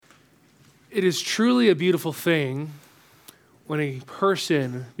It is truly a beautiful thing when a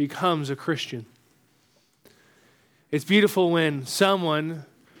person becomes a Christian. It's beautiful when someone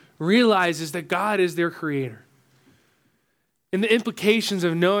realizes that God is their creator. And the implications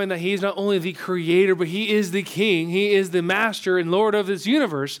of knowing that he's not only the creator, but he is the king, he is the master and Lord of this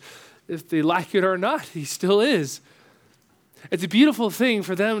universe. If they like it or not, he still is. It's a beautiful thing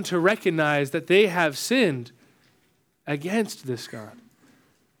for them to recognize that they have sinned against this God.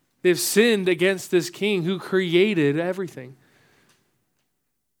 They've sinned against this king who created everything.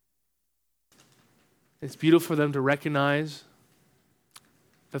 It's beautiful for them to recognize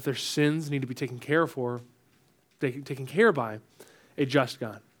that their sins need to be taken care by a just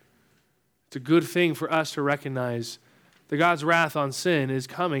God. It's a good thing for us to recognize that God's wrath on sin is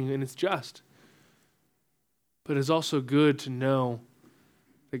coming and it's just. But it's also good to know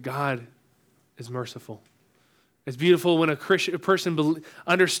that God is merciful. It's beautiful when a person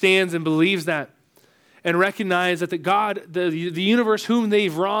understands and believes that and recognize that the God, the universe whom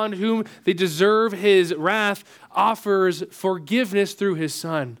they've wronged, whom they deserve his wrath, offers forgiveness through his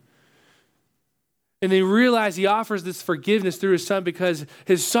Son. And they realize he offers this forgiveness through his Son because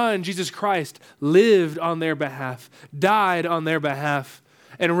his Son, Jesus Christ, lived on their behalf, died on their behalf,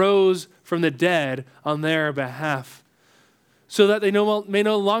 and rose from the dead on their behalf. So that they may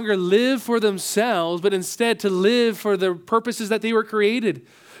no longer live for themselves, but instead to live for the purposes that they were created.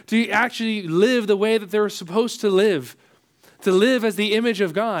 To actually live the way that they were supposed to live as the image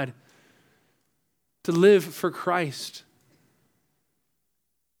of God, to live for Christ.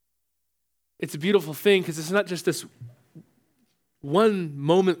 It's a beautiful thing because it's not just this one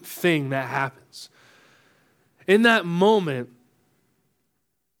moment thing that happens. In that moment,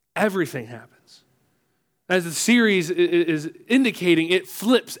 everything happens. As the series is indicating, it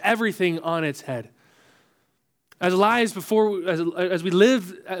flips everything on its head. As we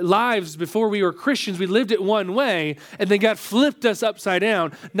lived lives before we were Christians, we lived it one way, and then God flipped us upside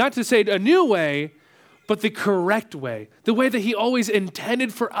down. Not to say a new way, but the correct way. The way that he always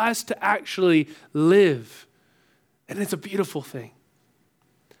intended for us to actually live. And it's a beautiful thing.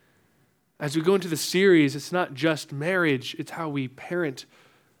 As we go into the series, it's not just marriage, it's how we parent,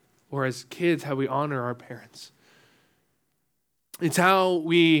 or as kids, how we honor our parents. It's how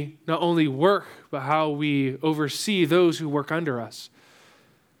we not only work, but how we oversee those who work under us.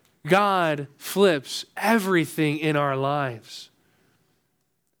 God flips everything in our lives.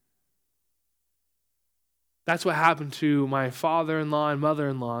 That's what happened to my father-in-law and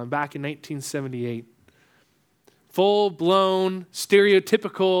mother-in-law back in 1978. Full-blown,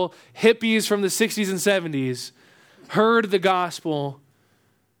 stereotypical hippies from the 60s and 70s heard the gospel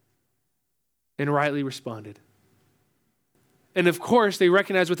and rightly responded. And of course, they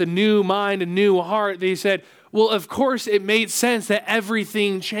recognized with a new mind and new heart, they said, well, of course, it made sense that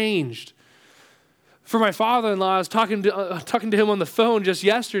everything changed. For my father-in-law, I was talking to him on the phone just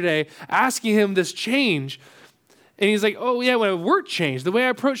yesterday, asking him this change. And he's like, oh, yeah, when work changed, the way I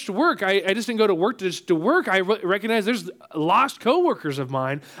approached work, I just didn't go to work just to work. I recognize there's lost coworkers of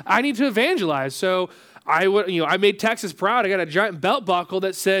mine. I need to evangelize. So I made Texas proud. I got a giant belt buckle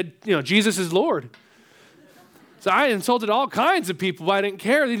that said, Jesus is Lord. So I insulted all kinds of people, but I didn't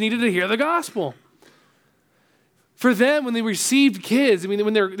care. They needed to hear the gospel. For them, when they received kids,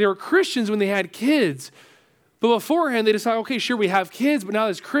 when they were Christians when they had kids, but beforehand they decided, okay, sure, we have kids, but now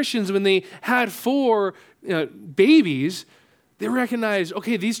as Christians, when they had 4 babies, they recognized,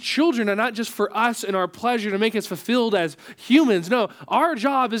 okay, these children are not just for us and our pleasure to make us fulfilled as humans. No, our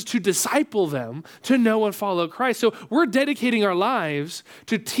job is to disciple them to know and follow Christ. So we're dedicating our lives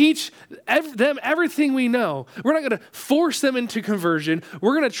to teach them everything we know. We're not going to force them into conversion.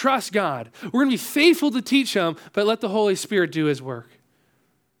 We're going to trust God. We're going to be faithful to teach them, but let the Holy Spirit do his work.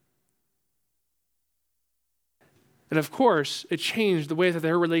 And of course, it changed the way that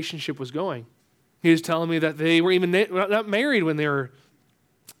their relationship was going. He was telling me that they were even not married when they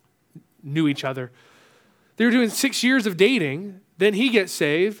knew each other. They were doing 6 years of dating. Then he gets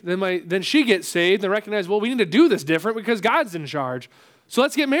saved. Then she gets saved and recognize, well, we need to do this different because God's in charge. So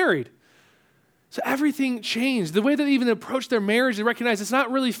let's get married. So everything changed. The way that they even approached their marriage, they recognized it's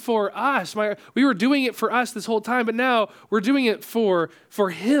not really for us. We were doing it for us this whole time, but now we're doing it for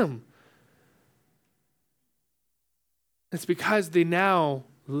him. It's because they now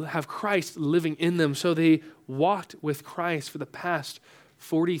have Christ living in them. So they walked with Christ for the past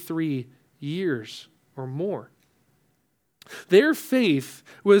 43 years or more. Their faith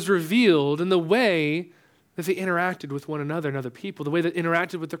was revealed in the way that they interacted with one another and other people, the way they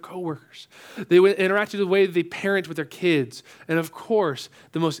interacted with their coworkers. They interacted the way they parent with their kids. And of course,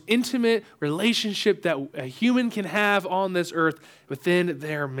 the most intimate relationship that a human can have on this earth within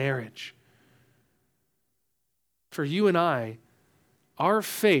their marriage. for you and I, our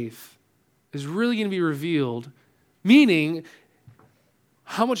faith is really going to be revealed, meaning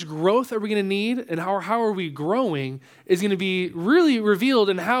how much growth are we going to need and how are we growing is going to be really revealed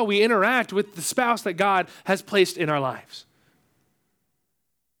in how we interact with the spouse that God has placed in our lives.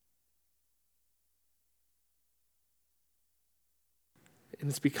 And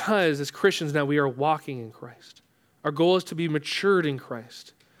it's because as Christians now we are walking in Christ. Our goal is to be matured in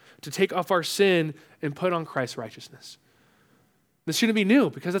Christ, to take off our sin and put on Christ's righteousness. This shouldn't be new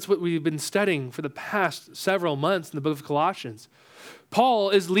because that's what we've been studying for the past several months in the book of Colossians.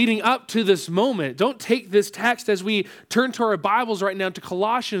 Paul is leading up to this moment. Don't take this text as we turn to our Bibles right now to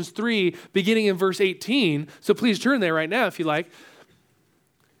Colossians 3, beginning in verse 18. So please turn there right now if you like.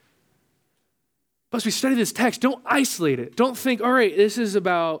 But as we study this text, don't isolate it. Don't think, all right, this is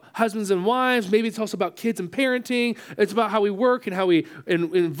about husbands and wives. Maybe it's also about kids and parenting. It's about how we work and how we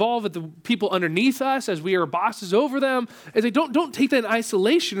involve with the people underneath us as we are bosses over them. It's like, don't take that in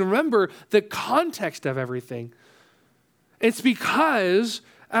isolation. Remember the context of everything. It's because,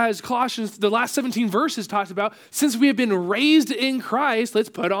 as Colossians, the last 17 verses talked about, since we have been raised in Christ,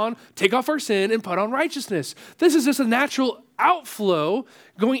 let's take off our sin and put on righteousness. This is just a natural outflow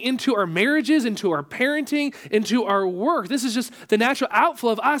going into our marriages, into our parenting, into our work. This is just the natural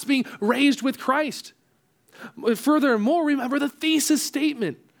outflow of us being raised with Christ. Furthermore, remember the thesis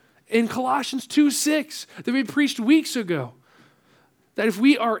statement in Colossians 2:6 that we preached weeks ago. That if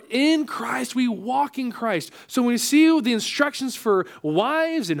we are in Christ, we walk in Christ. So when we see the instructions for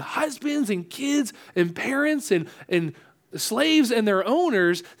wives and husbands and kids and parents and slaves and their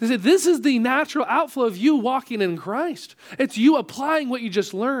owners, they said this is the natural outflow of you walking in Christ. It's you applying what you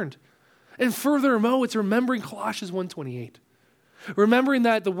just learned. And furthermore, it's remembering Colossians 1:28. Remembering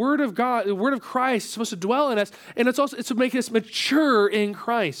that the word of God, the word of Christ is supposed to dwell in us, and it's to make us mature in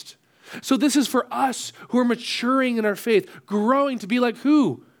Christ. So this is for us who are maturing in our faith, growing to be like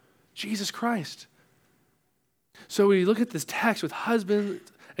who? Jesus Christ. So when you look at this text with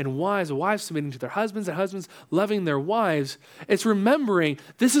husbands and wives submitting to their husbands and husbands loving their wives, it's remembering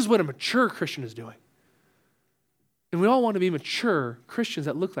this is what a mature Christian is doing. And we all want to be mature Christians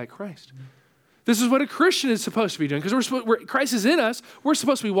that look like Christ. This is what a Christian is supposed to be doing because Christ is in us. We're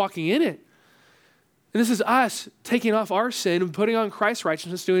supposed to be walking in it. And this is us taking off our sin and putting on Christ's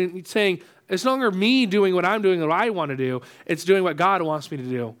righteousness, saying, it's no longer me doing what I'm doing, what I want to do. It's doing what God wants me to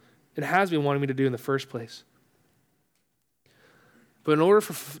do and has been wanting me to do in the first place. But in order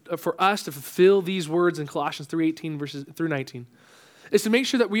for us to fulfill these words in Colossians 3:18 verses through 19, is to make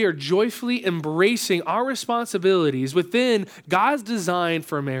sure that we are joyfully embracing our responsibilities within God's design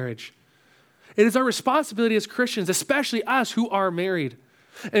for marriage. It is our responsibility as Christians, especially us who are married.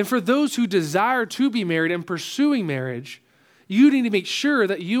 And for those who desire to be married and pursuing marriage, you need to make sure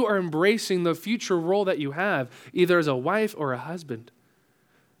that you are embracing the future role that you have, either as a wife or a husband.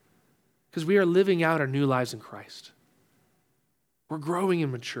 Because we are living out our new lives in Christ. We're growing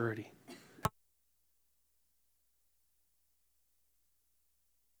in maturity.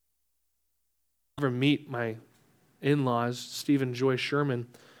 Ever meet my in-laws, Steve and Joy Sherman,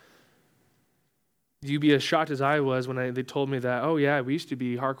 you'd be as shocked as I was when they told me that, oh yeah, we used to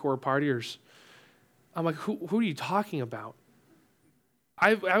be hardcore partiers. I'm like, who are you talking about?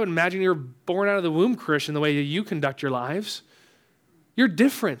 I would imagine you're born out of the womb Christian the way you conduct your lives. You're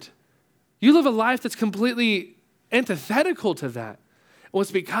different. You live a life that's completely antithetical to that. Well, it's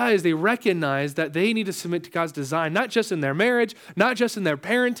because they recognize that they need to submit to God's design, not just in their marriage, not just in their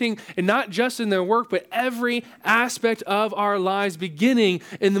parenting, and not just in their work, but every aspect of our lives, beginning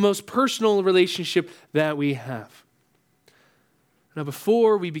in the most personal relationship that we have. Now,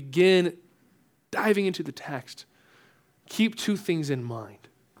 before we begin diving into the text, keep two things in mind.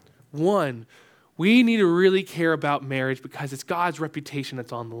 One, we need to really care about marriage because it's God's reputation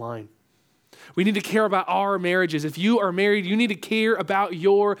that's on the line. We need to care about our marriages. If you are married, you need to care about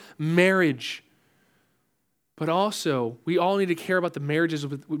your marriage. But also, we all need to care about the marriages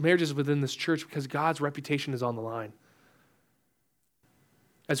within this church because God's reputation is on the line.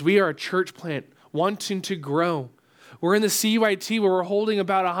 As we are a church plant wanting to grow, we're in the CYT where we're holding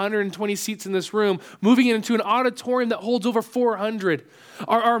about 120 seats in this room, moving it into an auditorium that holds over 400.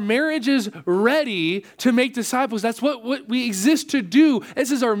 Are our marriages ready to make disciples? That's what we exist to do.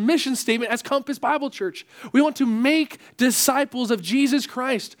 This is our mission statement as Compass Bible Church. We want to make disciples of Jesus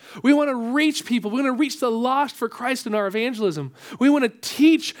Christ. We want to reach people. We want to reach the lost for Christ in our evangelism. We want to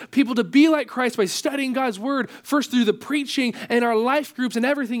teach people to be like Christ by studying God's word, first through the preaching and our life groups and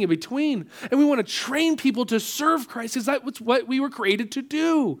everything in between. And we want to train people to serve Christ because that's what we were created to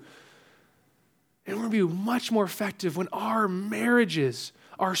do. And we're going to be much more effective when our marriages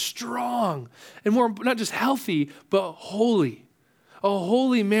are strong and more, not just healthy, but holy. A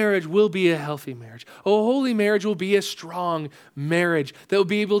holy marriage will be a healthy marriage. A holy marriage will be a strong marriage that will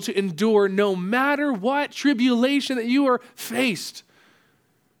be able to endure no matter what tribulation that you are faced.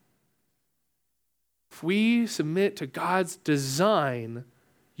 If we submit to God's design,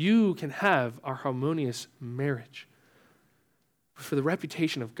 you can have a harmonious marriage. For the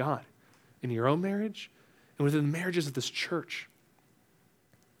reputation of God in your own marriage and within the marriages of this church.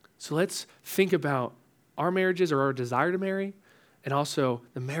 So let's think about our marriages or our desire to marry, and also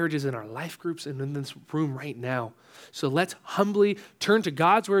the marriages in our life groups and in this room right now. So let's humbly turn to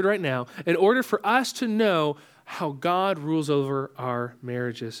God's word right now in order for us to know how God rules over our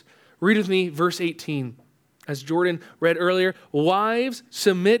marriages. Read with me verse 18. As Jordan read earlier, wives,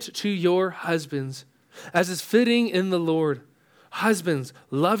 submit to your husbands, as is fitting in the Lord. Husbands,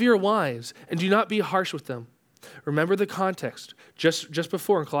 love your wives and do not be harsh with them. Remember the context just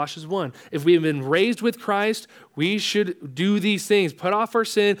before in Colossians 1. If we have been raised with Christ, we should do these things. Put off our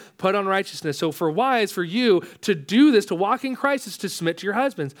sin, put on righteousness. So for wives, for you to do this, to walk in Christ, is to submit to your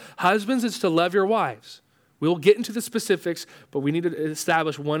husbands. Husbands, it's to love your wives. We'll get into the specifics, but we need to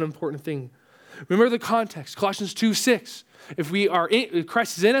establish one important thing. Remember the context, Colossians 2:6. If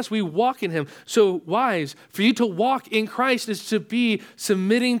Christ is in us, we walk in him. So wives, for you to walk in Christ is to be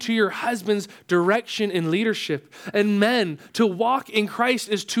submitting to your husband's direction and leadership. And men, to walk in Christ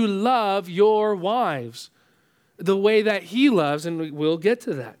is to love your wives the way that he loves, and we'll get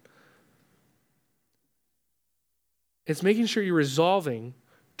to that. It's making sure you're resolving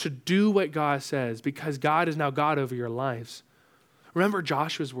to do what God says, because God is now God over your lives. Remember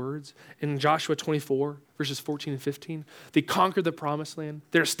Joshua's words in Joshua 24, verses 14 and 15? They conquered the promised land.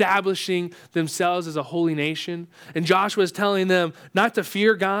 They're establishing themselves as a holy nation. And Joshua is telling them not to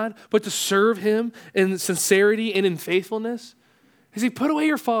fear God, but to serve him in sincerity and in faithfulness. He said, put away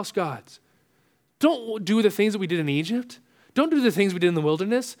your false gods. Don't do the things that we did in Egypt. Don't do the things we did in the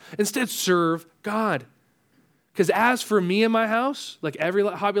wilderness. Instead, serve God. Because as for me and my house, like every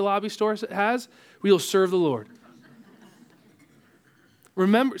Hobby Lobby store has, we will serve the Lord.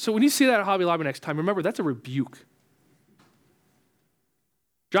 Remember, so when you see that at Hobby Lobby next time, remember that's a rebuke.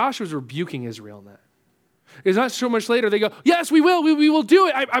 Joshua's rebuking Israel in that. It's not so much later they go, yes, we will. We will do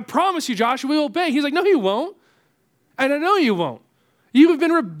it. I promise you, Joshua, we will obey. He's like, no, you won't. And I know you won't. You have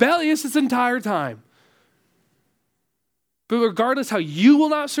been rebellious this entire time. But regardless how you will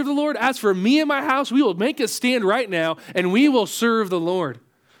not serve the Lord, as for me and my house, we will make a stand right now and we will serve the Lord.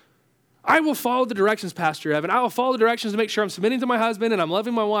 I will follow the directions, Pastor Evan. I will follow the directions to make sure I'm submitting to my husband and I'm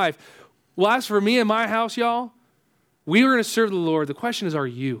loving my wife. Well, as for me and my house, y'all, we are going to serve the Lord. The question is, are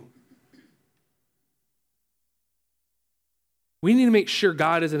you? We need to make sure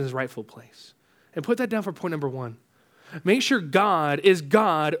God is in his rightful place. And put that down for point number 1. Make sure God is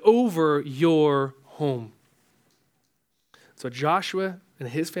God over your home. That's what Joshua and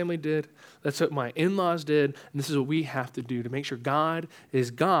his family did. That's what my in-laws did. And this is what we have to do to make sure God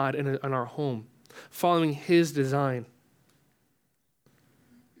is God in our home, following his design.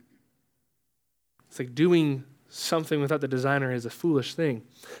 It's like doing something without the designer is a foolish thing.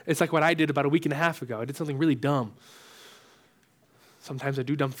 It's like what I did about a week and a half ago. I did something really dumb. Sometimes I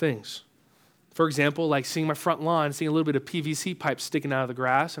do dumb things. For example, like seeing my front lawn, seeing a little bit of PVC pipe sticking out of the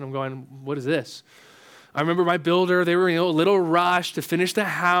grass, and I'm going, what is this? I remember my builder, they were a little rushed to finish the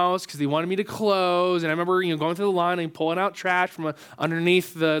house because they wanted me to close. And I remember going through the line and pulling out trash from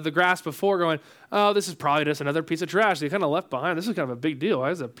underneath the grass before, going, oh, this is probably just another piece of trash they kind of left behind. This is kind of a big deal.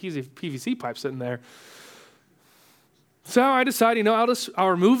 There's a PVC pipe sitting there. So I decided, I'll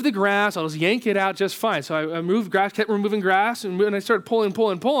remove the grass. I'll just yank it out just fine. So I moved grass, kept removing grass, and I started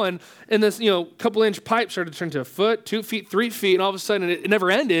pulling. And this, couple-inch pipe started to turn to a foot, 2 feet, 3 feet, and all of a sudden it never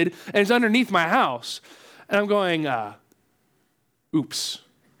ended, and it's underneath my house. And I'm going, oops.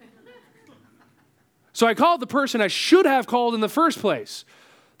 So I called the person I should have called in the first place,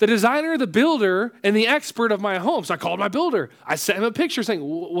 the designer, the builder, and the expert of my home. So I called my builder. I sent him a picture saying,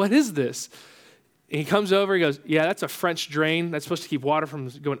 what is this? And he comes over, he goes, yeah, that's a French drain. That's supposed to keep water from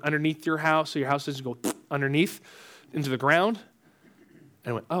going underneath your house so your house doesn't go underneath into the ground.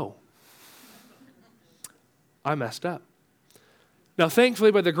 And I went, oh, I messed up. Now,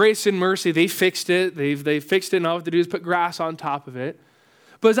 thankfully, by the grace and mercy, they fixed it. They fixed it, and all I have to do is put grass on top of it.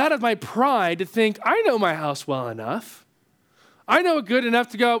 But it's out of my pride to think, I know my house well enough. I know it good enough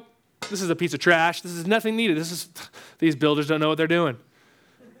to go, this is a piece of trash. This is nothing needed. These builders don't know what they're doing.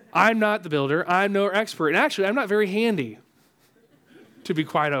 I'm not the builder. I'm no expert. And actually, I'm not very handy, to be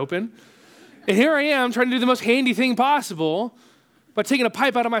quite open. And here I am trying to do the most handy thing possible by taking a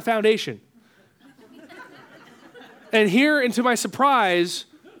pipe out of my foundation. And here, and to my surprise,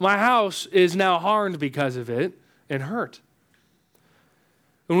 my house is now harmed because of it and hurt.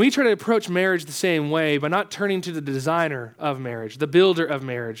 When we try to approach marriage the same way, by not turning to the designer of marriage, the builder of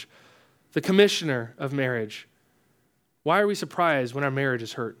marriage, the commissioner of marriage, why are we surprised when our marriage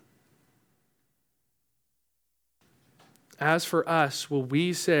is hurt? As for us, will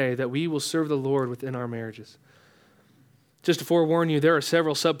we say that we will serve the Lord within our marriages? Just to forewarn you, there are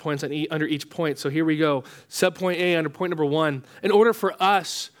several subpoints under each point. So here we go. Subpoint A under point number 1. In order for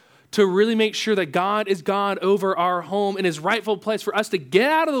us to really make sure that God is God over our home in his rightful place, for us to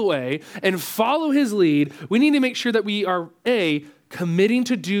get out of the way and follow his lead, we need to make sure that we are, A, committing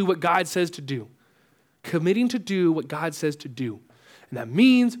to do what God says to do. Committing to do what God says to do. And that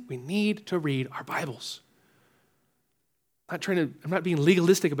means we need to read our Bibles. I'm not being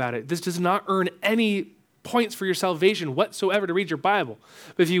legalistic about it. This does not earn any points for your salvation whatsoever to read your Bible.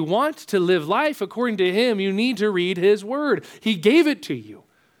 But if you want to live life according to him, you need to read his word. He gave it to you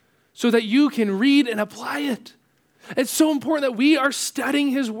so that you can read and apply it. It's so important that we are studying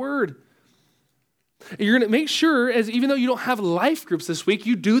his word. You're going to make sure, even though you don't have life groups this week,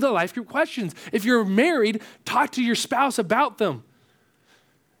 you do the life group questions. If you're married, talk to your spouse about them.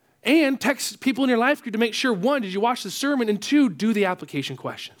 And text people in your life group to make sure, 1, did you watch the sermon? And 2, do the application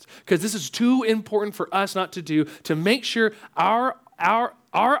questions. Because this is too important for us not to do, to make sure our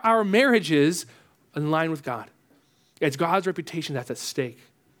marriage is in line with God. It's God's reputation that's at stake.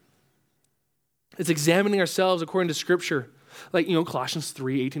 It's examining ourselves according to Scripture. Like, Colossians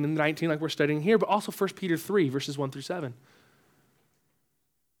 3, 18 and 19, like we're studying here, but also 1 Peter 3, verses 1 through 7.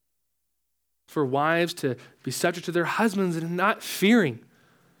 For wives to be subject to their husbands and not fearing.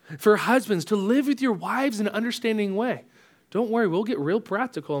 For husbands to live with your wives in an understanding way. Don't worry, we'll get real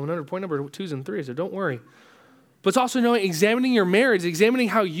practical under point number 2 and 3, so don't worry. But it's also knowing, examining your marriage, examining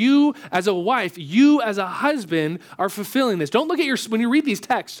how you as a wife, you as a husband are fulfilling this. Don't look at when you read these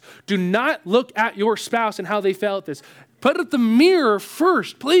texts, do not look at your spouse and how they felt this. Put up the mirror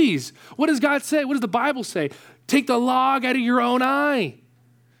first, please. What does God say? What does the Bible say? Take the log out of your own eye.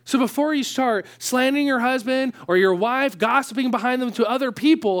 So before you start slandering your husband or your wife, gossiping behind them to other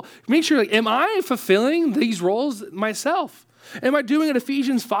people, make sure, am I fulfilling these roles myself? Am I doing what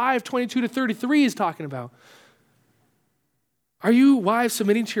Ephesians 5, 22 to 33 is talking about? Are you wives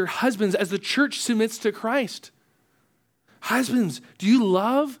submitting to your husbands as the church submits to Christ? Husbands, do you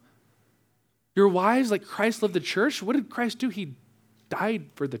love your wives like Christ loved the church? What did Christ do? He died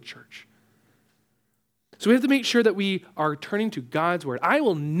for the church. So we have to make sure that we are turning to God's word. I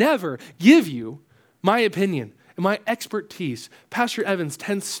will never give you my opinion and my expertise. Pastor Evans'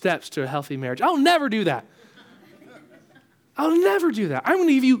 10 steps to a healthy marriage. I'll never do that. I'll never do that. I'm going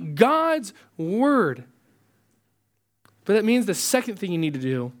to give you God's word. But that means the second thing you need to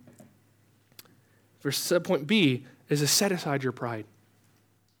do for subpoint B is to set aside your pride.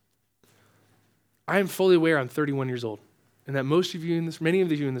 I am fully aware I'm 31 years old and that many of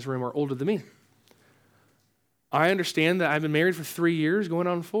you in this room are older than me. I understand that I've been married for 3 years, going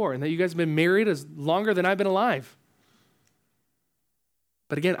on 4, and that you guys have been married as longer than I've been alive.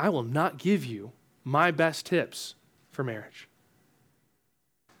 But again, I will not give you my best tips for marriage.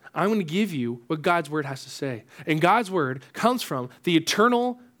 I'm going to give you what God's word has to say. And God's word comes from the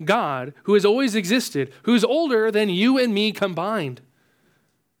eternal God who has always existed, who's older than you and me combined.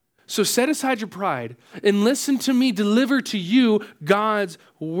 So set aside your pride and listen to me deliver to you God's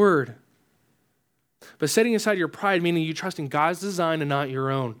word. But setting aside your pride, meaning you trust in God's design and not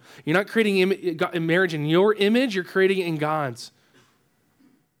your own. You're not creating marriage in your image, you're creating it in God's.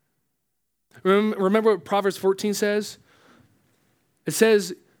 Remember what Proverbs 14 says? It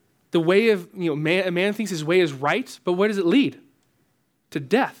says the way of, a man thinks his way is right, but where does it lead? To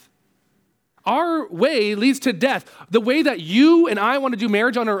death. Our way leads to death. The way that you and I want to do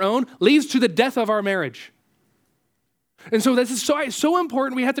marriage on our own leads to the death of our marriage. And so this is so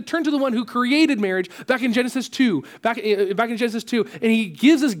important. We have to turn to the one who created marriage back in Genesis 2, back in Genesis 2, and he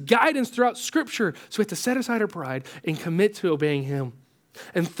gives us guidance throughout Scripture. So we have to set aside our pride and commit to obeying him.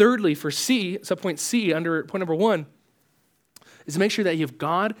 And thirdly, for C, subpoint C, under point number 1, is to make sure that you have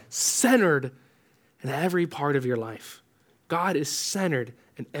God centered in every part of your life. God is centered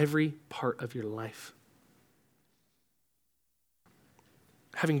in every part of your life.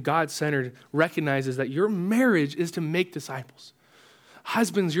 Having God centered recognizes that your marriage is to make disciples.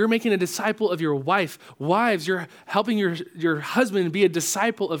 Husbands, you're making a disciple of your wife. Wives, you're helping your husband be a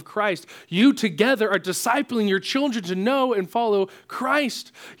disciple of Christ. You together are discipling your children to know and follow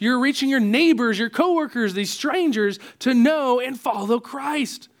Christ. You're reaching your neighbors, your coworkers, these strangers to know and follow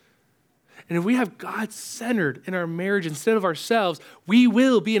Christ. And if we have God centered in our marriage instead of ourselves, we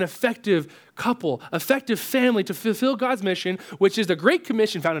will be an effective couple, effective family to fulfill God's mission, which is the Great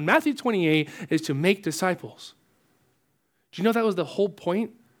Commission found in Matthew 28, is to make disciples. Do you know that was the whole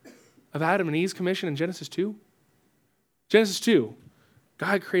point of Adam and Eve's commission in Genesis 2? Genesis 2,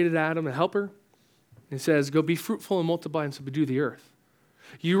 God created Adam a helper. It says, go be fruitful and multiply and subdue the earth.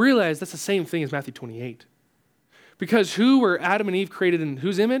 You realize that's the same thing as Matthew 28. Because who were Adam and Eve created in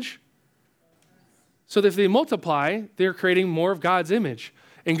whose image? So that if they multiply, they're creating more of God's image.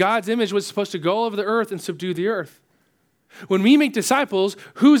 And God's image was supposed to go all over the earth and subdue the earth. When we make disciples,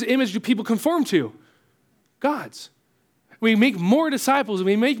 whose image do people conform to? God's. We make more disciples, and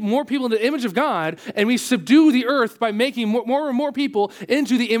we make more people in the image of God, and we subdue the earth by making more and more people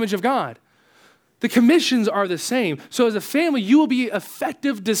into the image of God. The commissions are the same. So as a family, you will be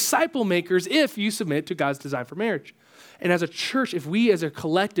effective disciple makers if you submit to God's design for marriage. And as a church, if we as a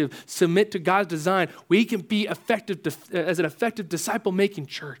collective submit to God's design, we can be effective as an effective disciple-making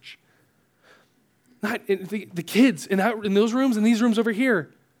church. Not the kids in those rooms and these rooms over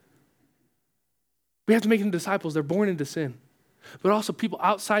here. We have to make them disciples. They're born into sin. But also people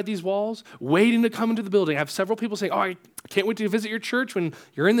outside these walls waiting to come into the building. I have several people saying, I can't wait to visit your church when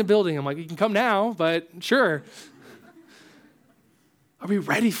you're in the building. I'm like, you can come now, but sure. Are we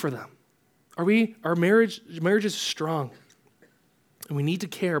ready for them? Our marriage is strong. And we need to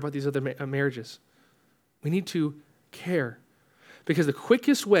care about these other marriages. We need to care. Because the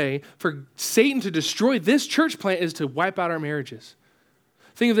quickest way for Satan to destroy this church plant is to wipe out our marriages.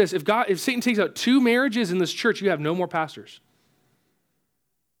 Think of this, if Satan takes out 2 marriages in this church, you have no more pastors.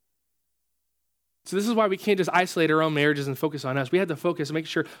 So this is why we can't just isolate our own marriages and focus on us. We have to focus and make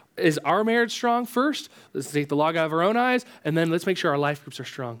sure, is our marriage strong first? Let's take the log out of our own eyes, and then let's make sure our life groups are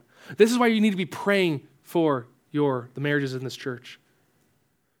strong. This is why you need to be praying for the marriages in this church.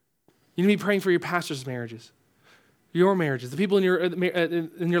 You need to be praying for your pastors' marriages, your marriages, the people in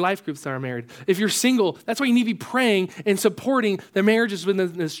your life groups that are married. If you're single, that's why you need to be praying and supporting the marriages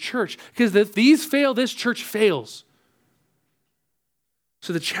within this church. Because if these fail, this church fails.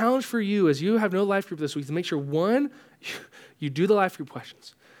 So the challenge for you as you have no life group this week is to make sure, 1, you do the life group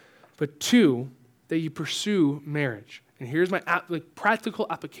questions, but 2, that you pursue marriage. And here's my practical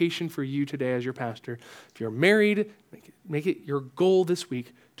application for you today as your pastor. If you're married, make it your goal this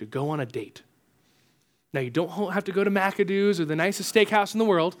week to go on a date. Now, you don't have to go to McAdoo's or the nicest steakhouse in the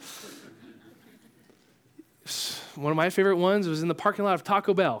world. One of my favorite ones was in the parking lot of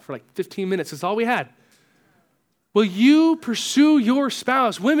Taco Bell for like 15 minutes. That's all we had. Will you pursue your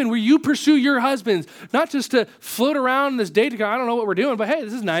spouse? Women, will you pursue your husbands? Not just to float around this date to go, I don't know what we're doing, but hey,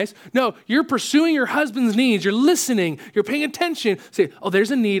 this is nice. No, you're pursuing your husband's needs. You're listening. You're paying attention. Say,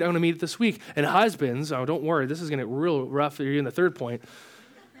 there's a need. I'm going to meet it this week. And husbands, don't worry. This is going to get real rough. You're in the third point.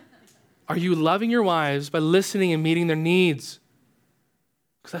 Are you loving your wives by listening and meeting their needs?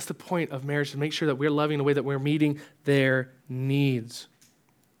 Because that's the point of marriage, to make sure that we're loving in a way that we're meeting their needs.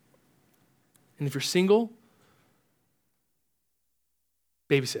 And if you're single,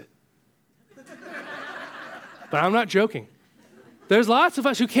 babysit. But I'm not joking. There's lots of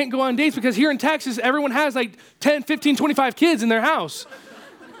us who can't go on dates because here in Texas, everyone has like 10, 15, 25 kids in their house.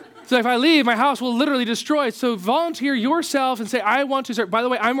 So if I leave, my house will literally destroy. So volunteer yourself and say, I want to start. By the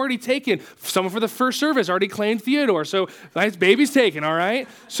way, I'm already taken. Someone for the first service already claimed Theodore. So my baby's taken, all right?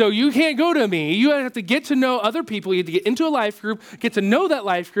 So you can't go to me. You have to get to know other people. You have to get into a life group, get to know that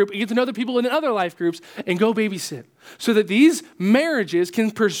life group, and get to know the people in other life groups, and go babysit. So that these marriages can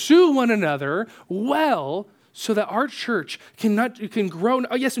pursue one another well, so that our church can grow,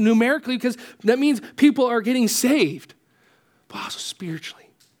 yes, numerically, because that means people are getting saved, but also spiritually.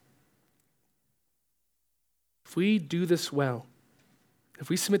 If we do this well, if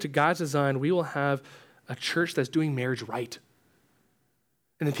we submit to God's design, we will have a church that's doing marriage right.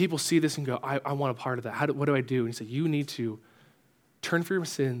 And then people see this and go, I want a part of that. What do I do? And he said, you need to turn from your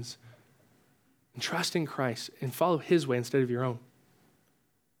sins and trust in Christ and follow his way instead of your own.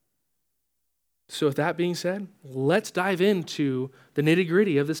 So with that being said, let's dive into the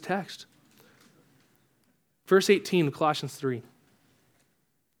nitty-gritty of this text. Verse 18 of Colossians 3,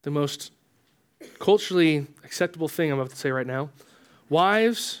 the most culturally acceptable thing I'm about to say right now.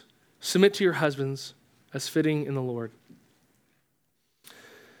 Wives, submit to your husbands as fitting in the Lord.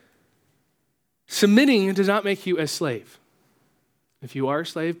 Submitting does not make you a slave. If you are a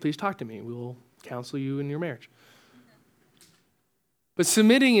slave, please talk to me. We will counsel you in your marriage. But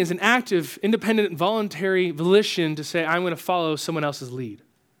submitting is an active, independent, voluntary volition to say, I'm going to follow someone else's lead.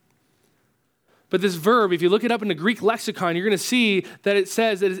 But this verb, if you look it up in the Greek lexicon, you're going to see that it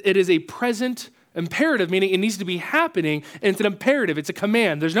says that it is a present Imperative, meaning it needs to be happening, and it's an imperative. It's a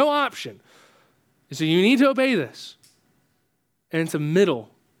command. There's no option. And so you need to obey this. And it's a middle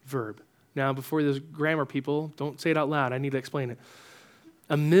verb. Now, before those grammar people, don't say it out loud. I need to explain it.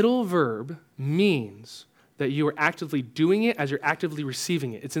 A middle verb means that you are actively doing it as you're actively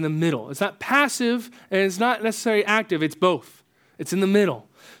receiving it. It's in the middle. It's not passive, and it's not necessarily active. It's both. It's in the middle.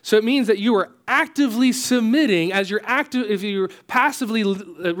 So it means that you are actively submitting as you're if you're passively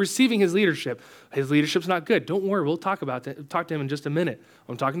receiving his leadership. His leadership's not good. Don't worry. We'll talk to him in just a minute.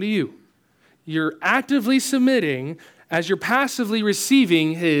 I'm talking to you. You're actively submitting as you're passively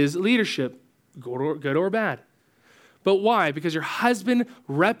receiving his leadership, good or bad. But why? Because your husband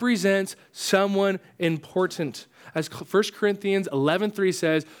represents someone important. As 1 Corinthians 11:3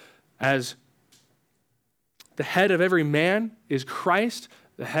 says, as the head of every man is Christ,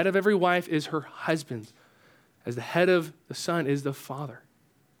 the head of every wife is her husband. As the head of the son is the father.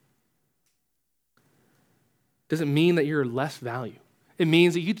 Doesn't mean that you're less value. It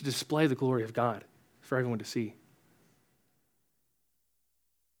means that you get to display the glory of God for everyone to see.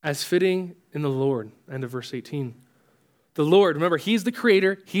 As fitting in the Lord, end of verse 18. The Lord, remember, he's the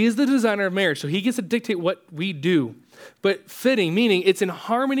creator, he is the designer of marriage, so he gets to dictate what we do. But fitting, meaning it's in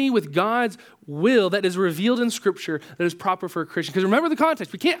harmony with God's will that is revealed in Scripture that is proper for a Christian. Because remember the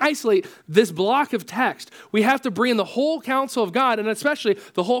context. We can't isolate this block of text. We have to bring in the whole counsel of God, and especially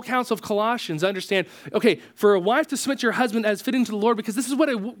the whole counsel of Colossians. Understand, okay, for a wife to submit to her husband as fitting to the Lord, because this is what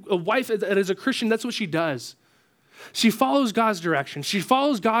a wife that is a Christian, that's what she does. She follows God's direction. She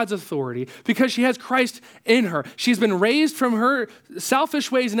follows God's authority because she has Christ in her. She's been raised from her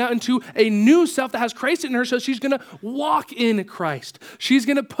selfish ways now into a new self that has Christ in her, so she's going to walk in Christ. She's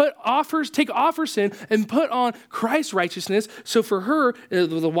going to take off her sin and put on Christ's righteousness. So for her,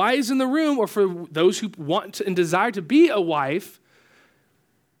 the wives in the room, or for those who want and desire to be a wife,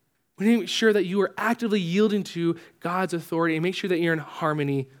 we need to make sure that you are actively yielding to God's authority and make sure that you're in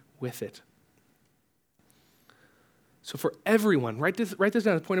harmony with it. So for everyone, write this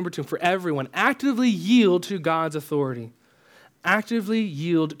down as point number 2. For everyone, actively yield to God's authority. Actively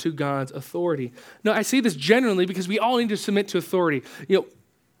yield to God's authority. Now, I say this generally because we all need to submit to authority.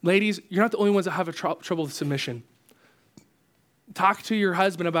 Ladies, you're not the only ones that have a trouble with submission. Talk to your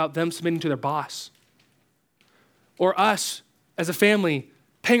husband about them submitting to their boss. Or us, as a family,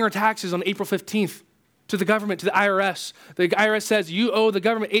 paying our taxes on April 15th. To the government, to the IRS. The IRS says you owe the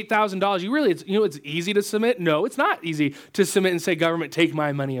government $8,000. It's easy to submit? No, it's not easy to submit and say, government, take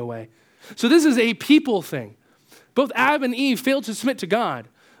my money away. So this is a people thing. Both Adam and Eve failed to submit to God.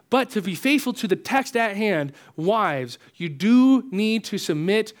 But to be faithful to the text at hand, wives, you do need to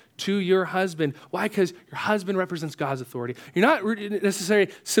submit to your husband. Why? Because your husband represents God's authority. You're not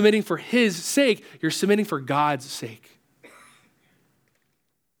necessarily submitting for his sake. You're submitting for God's sake.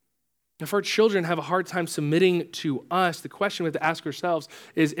 If our children have a hard time submitting to us, the question we have to ask ourselves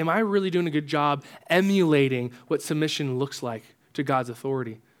is, am I really doing a good job emulating what submission looks like to God's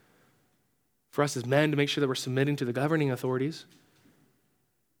authority? For us as men, to make sure that we're submitting to the governing authorities.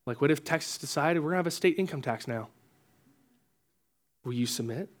 Like, what if Texas decided we're going to have a state income tax now? Will you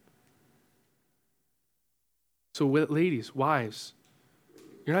submit? So ladies, wives,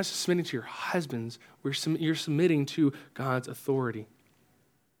 you're not submitting to your husbands. You're submitting to God's authority.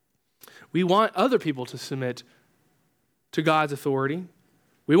 We want other people to submit to God's authority.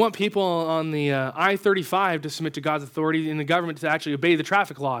 We want people on the I-35 to submit to God's authority and the government to actually obey the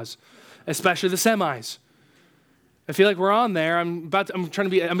traffic laws, especially the semis. I feel like we're on there. I'm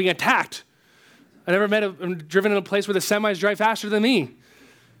being attacked. I'm driven in a place where the semis drive faster than me.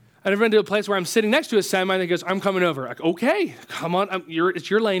 I've never been to a place where I'm sitting next to a semi that goes, I'm coming over. Like, okay, come on, it's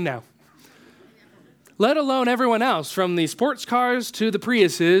your lane now. Let alone everyone else, from the sports cars to the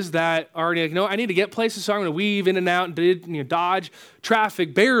Priuses that are, I need to get places, so I'm going to weave in and out and dodge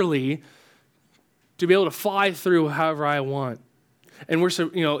traffic barely to be able to fly through however I want. And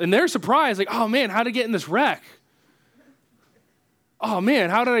and they're surprised, like, oh man, how did I get in this wreck? Oh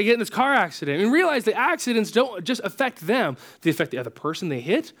man, how did I get in this car accident? And realize the accidents don't just affect them; they affect the other person they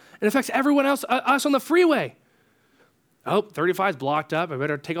hit, and it affects everyone else, us on the freeway. Oh, 35 is blocked up. I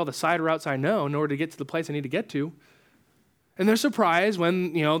better take all the side routes I know in order to get to the place I need to get to. And they're surprised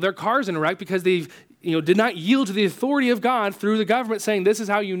when, their car's in a wreck because they've, did not yield to the authority of God through the government saying this is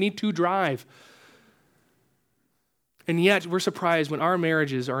how you need to drive. And yet we're surprised when our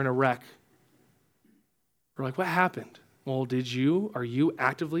marriages are in a wreck. We're like, what happened? Well, are you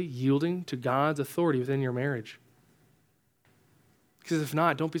actively yielding to God's authority within your marriage? Because if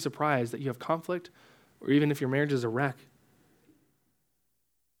not, don't be surprised that you have conflict, or even if your marriage is a wreck.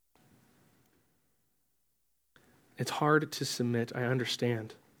 It's hard to submit, I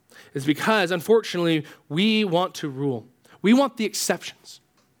understand. is because, unfortunately, we want to rule. We want the exceptions.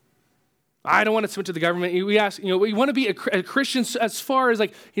 I don't want to submit to the government. We ask, we want to be a Christian as far as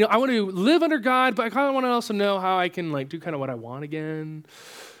like, I want to live under God, but I kind of want to also know how I can like do kind of what I want again.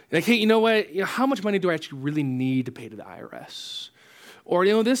 Like, hey, you know what? How much money do I actually really need to pay to the IRS? Or,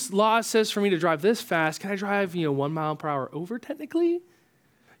 this law says for me to drive this fast. Can I drive, 1 mile per hour over technically?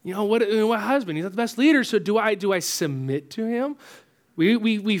 What husband? He's not the best leader, so do I submit to him?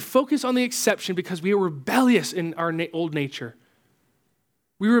 We focus on the exception because we are rebellious in our old nature.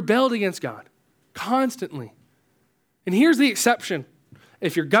 We rebelled against God constantly. And here's the exception.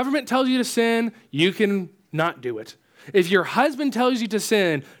 If your government tells you to sin, you can not do it. If your husband tells you to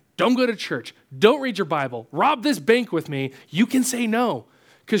sin, don't go to church, don't read your Bible, rob this bank with me, you can say no.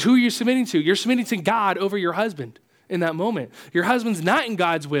 Because who are you submitting to? You're submitting to God over your husband in that moment. Your husband's not in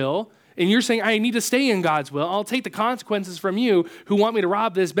God's will, and you're saying, I need to stay in God's will. I'll take the consequences from you who want me to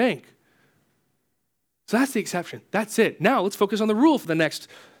rob this bank. So that's the exception. That's it. Now let's focus on the rule for the next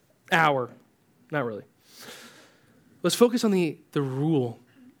hour. Not really. Let's focus on the rule.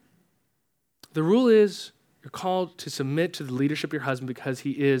 The rule is you're called to submit to the leadership of your husband because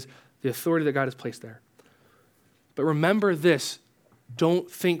he is the authority that God has placed there. But remember this. Don't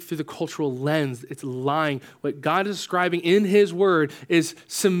think through the cultural lens. It's lying. What God is describing in his word is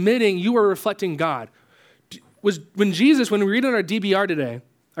submitting. You are reflecting God. When we read on our DBR today,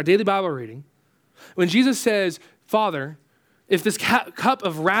 our daily Bible reading, when Jesus says, Father, if this cup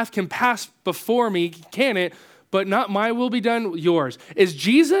of wrath can pass before me, can it? But not my will be done, yours. Is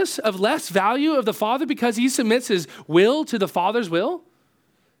Jesus of less value of the Father because he submits his will to the Father's will?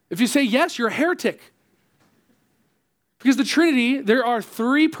 If you say yes, you're a heretic. Because the Trinity, there are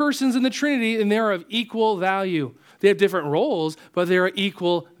 3 persons in the Trinity and they are of equal value. They have different roles, but they are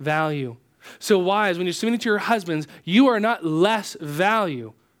equal value. So wives, when you're submitting to your husbands, you are not less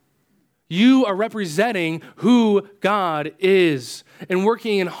value. You are representing who God is and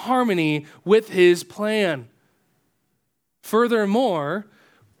working in harmony with his plan. Furthermore,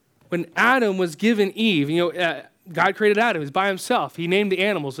 when Adam was given Eve, God created Adam. He's by himself. He named the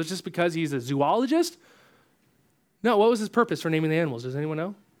animals. It's just because he's a zoologist? No, what was his purpose for naming the animals? Does anyone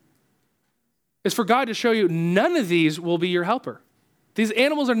know? It's for God to show you none of these will be your helper. These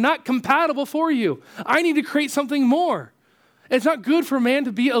animals are not compatible for you. I need to create something more. It's not good for man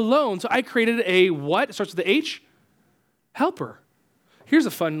to be alone. So I created a what? It starts with the H? Helper. Here's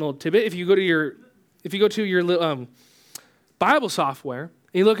a fun little tidbit. If you go to your Bible software and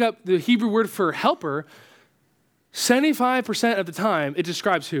you look up the Hebrew word for helper, 75% of the time it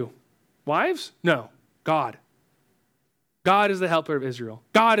describes who? Wives? No, God. God is the helper of Israel.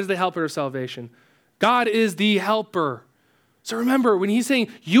 God is the helper of salvation. God is the helper. So remember, when he's saying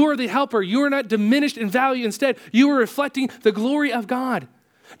you are the helper, you are not diminished in value. Instead, you are reflecting the glory of God.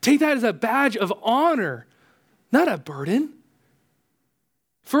 Take that as a badge of honor, not a burden.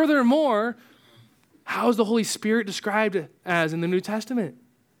 Furthermore, how is the Holy Spirit described as in the New Testament?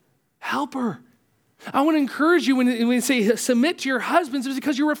 Helper. I want to encourage you when we say submit to your husbands, it's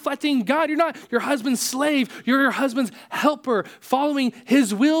because you're reflecting God. You're not your husband's slave. You're your husband's helper, following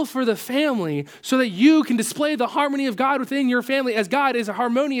his will for the family so that you can display the harmony of God within your family as God is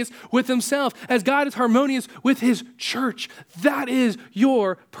harmonious with himself, as God is harmonious with his church. That is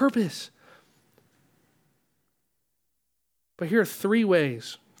your purpose. But here are 3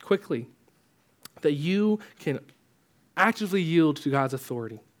 ways, quickly, that you can actively yield to God's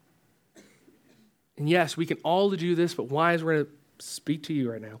authority. And yes, we can all do this, but wives, we're going to speak to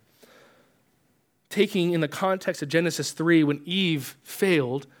you right now. Taking in the context of Genesis 3, when Eve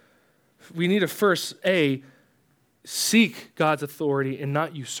failed, we need to first, seek God's authority and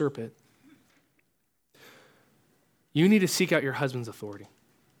not usurp it. You need to seek out your husband's authority.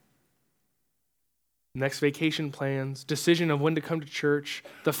 Next vacation plans, decision of when to come to church,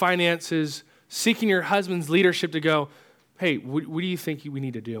 the finances, seeking your husband's leadership to go, hey, what do you think we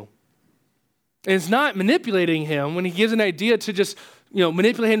need to do? And it's not manipulating him when he gives an idea to just,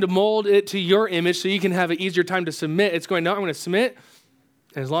 manipulate him to mold it to your image so you can have an easier time to submit. It's going, no, I'm going to submit.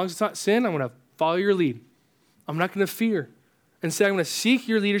 And as long as it's not sin, I'm going to follow your lead. I'm not going to fear. Instead, I'm going to seek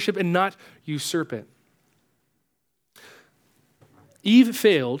your leadership and not usurp it. Eve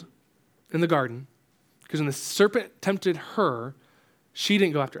failed in the garden because when the serpent tempted her, she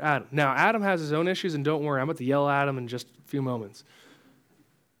didn't go after Adam. Now, Adam has his own issues, and don't worry, I'm about to yell at him in just a few moments.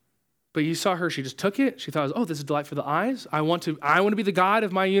 But you saw her, she just took it. She thought, this is delight for the eyes. I want to be the God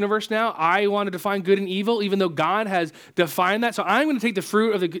of my universe now. I want to define good and evil, even though God has defined that. So I'm going to take the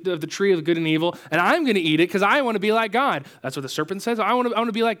fruit of the tree of the good and evil, and I'm going to eat it because I want to be like God. That's what the serpent says. I want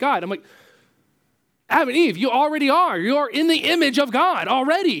to be like God. I'm like, Adam and Eve, you already are. You are in the image of God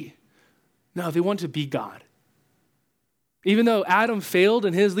already. No, they want to be God. Even though Adam failed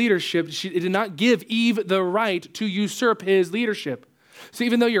in his leadership, it did not give Eve the right to usurp his leadership. So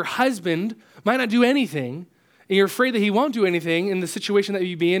even though your husband might not do anything, and you're afraid that he won't do anything in the situation that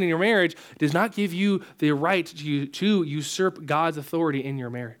you be in your marriage, it does not give you the right to usurp God's authority in your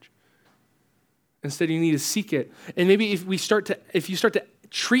marriage. Instead, you need to seek it. And maybe if you start to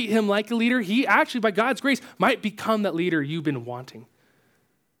treat him like a leader, he actually, by God's grace, might become that leader you've been wanting.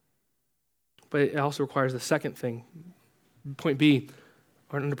 But it also requires the second thing. Point B,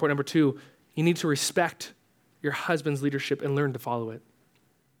 or under point number 2, you need to respect your husband's leadership and learn to follow it.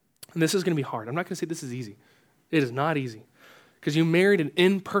 And this is going to be hard. I'm not going to say this is easy. It is not easy because you married an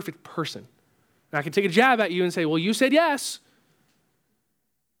imperfect person. And I can take a jab at you and say, well, you said yes,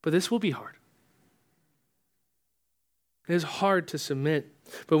 but this will be hard. It is hard to submit.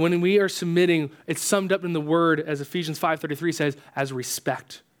 But when we are submitting, it's summed up in the word, as Ephesians 5:33 says, as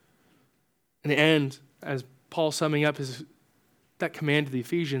respect. In the end, as Paul summing up that command to the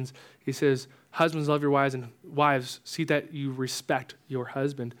Ephesians, he says, husbands, love your wives, and wives, see that you respect your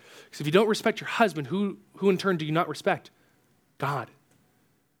husband. Because if you don't respect your husband, who in turn do you not respect? God.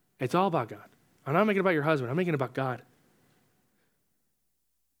 It's all about God. I'm not making it about your husband. I'm making it about God.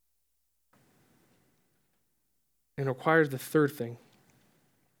 And it requires the third thing.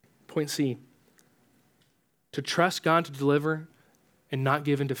 Point C. To trust God to deliver and not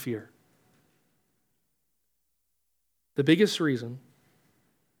give in to fear. The biggest reason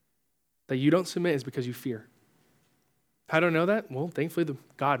that you don't submit is because you fear. How do I know that? Well, thankfully,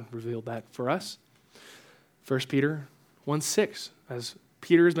 God revealed that for us. 1 Peter 1:6, as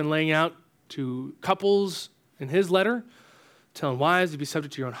Peter has been laying out to couples in his letter, telling wives to be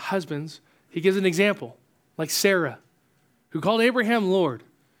subject to your own husbands, he gives an example, like Sarah, who called Abraham Lord.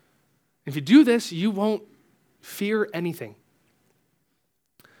 If you do this, you won't fear anything.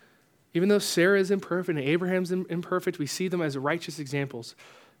 Even though Sarah is imperfect and Abraham's imperfect, we see them as righteous examples,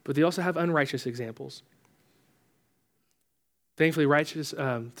 but they also have unrighteous examples. Thankfully,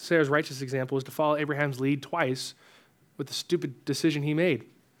 Sarah's righteous example is to follow Abraham's lead twice with the stupid decision he made.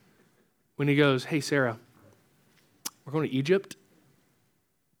 When he goes, hey, Sarah, we're going to Egypt.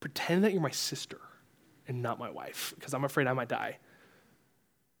 Pretend that you're my sister and not my wife, because I'm afraid I might die.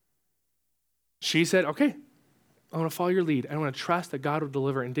 She said, okay, I want to follow your lead. I want to trust that God will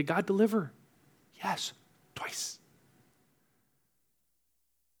deliver. And did God deliver? Yes, twice.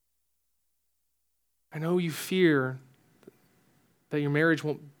 I know you fear that your marriage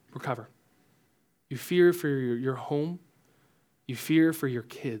won't recover. You fear for your home. You fear for your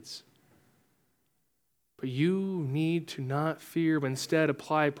kids. But you need to not fear, but instead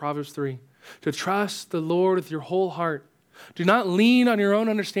apply Proverbs 3. To trust the Lord with your whole heart. Do not lean on your own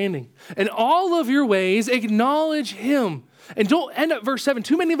understanding. In all of your ways, acknowledge him. And don't end at verse 7.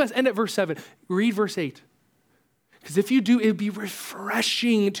 Too many of us end at verse 7. Read verse 8. Because if you do, it would be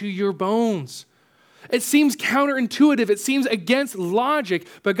refreshing to your bones. It seems counterintuitive. It seems against logic.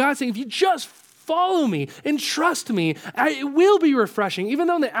 But God's saying, if you just follow me and trust me, it will be refreshing. Even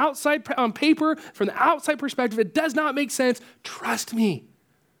though on paper, from the outside perspective, it does not make sense, trust me.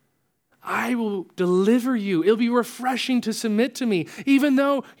 I will deliver you. It'll be refreshing to submit to me. Even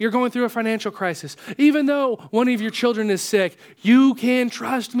though you're going through a financial crisis, even though one of your children is sick, you can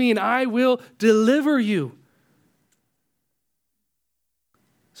trust me and I will deliver you.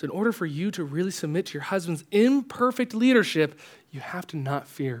 So in order for you to really submit to your husband's imperfect leadership, you have to not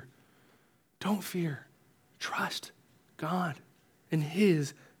fear. Don't fear. Trust God and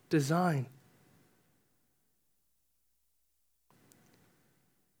his design.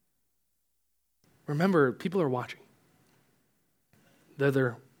 Remember, people are watching. The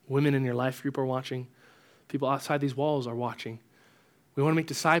other women in your life group are watching. People outside these walls are watching. We want to make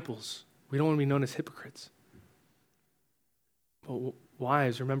disciples. We don't want to be known as hypocrites. But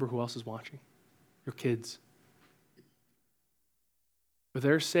wives, remember who else is watching. Your kids. For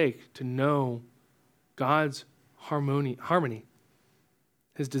their sake, to know God's harmony,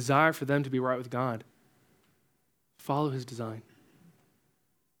 his desire for them to be right with God. Follow his design.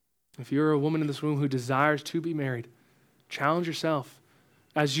 If you're a woman in this room who desires to be married, challenge yourself.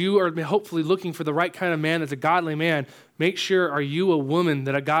 As you are hopefully looking for the right kind of man that's a godly man, make sure, are you a woman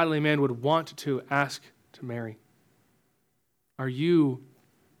that a godly man would want to ask to marry? Are you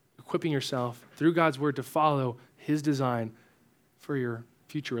equipping yourself through God's word to follow his design for your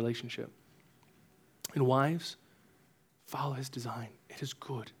future relationship? And wives, follow his design. It is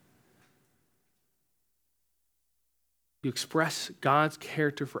good. You express God's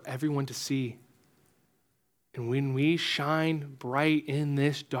character for everyone to see. And when we shine bright in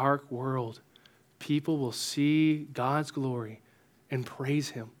this dark world, people will see God's glory and praise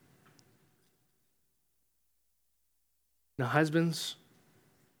him. Now, husbands,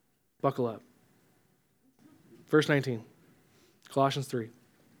 buckle up. Verse 19, Colossians 3.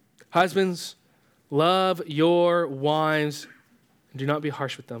 Husbands, love your wives and do not be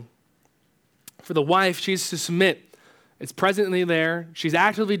harsh with them. For the wife, she's to submit. It's presently there. She's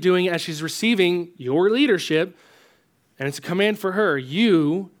actively doing it as she's receiving your leadership, and it's a command for her.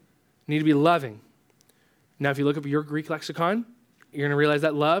 You need to be loving. Now, if you look up your Greek lexicon, you're going to realize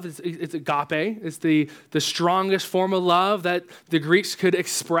that love, it's agape. It's the strongest form of love that the Greeks could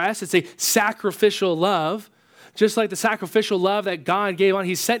express. It's a sacrificial love. Just like the sacrificial love that God gave on,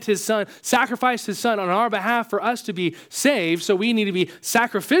 he sent his son, sacrificed his son on our behalf for us to be saved, so we need to be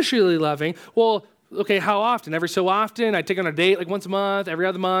sacrificially loving. Well, okay, how often? Every so often? I take on a date like once a month, every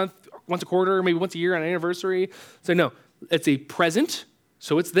other month, once a quarter, maybe once a year on an anniversary. So no, it's a present,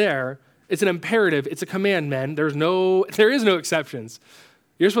 so it's there. It's an imperative. It's a command, men. There is no exceptions.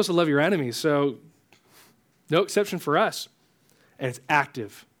 You're supposed to love your enemies, so no exception for us. And it's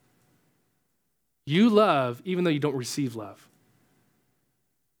active. You love even though you don't receive love.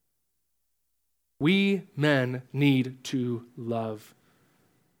 We men need to love.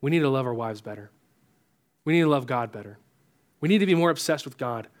 We need to love our wives better. We need to love God better. We need to be more obsessed with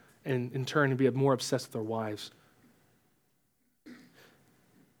God and in turn to be more obsessed with our wives.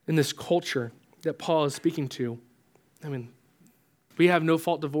 In this culture that Paul is speaking to, we have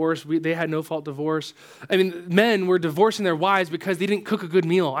no-fault divorce. They had no-fault divorce. Men were divorcing their wives because they didn't cook a good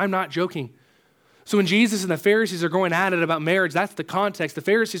meal. I'm not joking. So when Jesus and the Pharisees are going at it about marriage, that's the context. The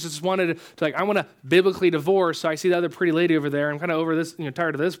Pharisees just wanted to I want to biblically divorce. So I see the other pretty lady over there. I'm kind of over this,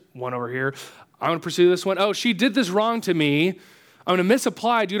 tired of this one over here. I want to pursue this one. Oh, she did this wrong to me. I'm going to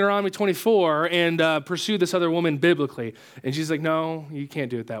misapply Deuteronomy 24 and pursue this other woman biblically. And she's like, no, you can't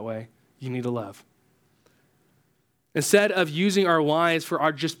do it that way. You need to love. Instead of using our wives for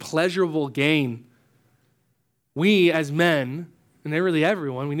our just pleasurable gain, we as men, and really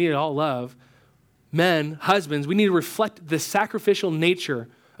everyone, we need to all love. Men, husbands, we need to reflect the sacrificial nature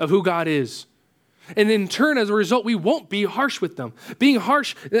of who God is. And in turn, as a result, we won't be harsh with them. Being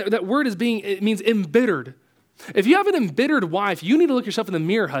harsh, that word it means embittered. If you have an embittered wife, you need to look yourself in the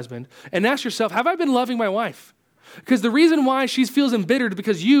mirror, husband, and ask yourself, have I been loving my wife? Because the reason why she feels embittered is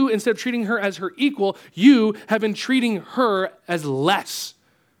because you, instead of treating her as her equal, you have been treating her as less.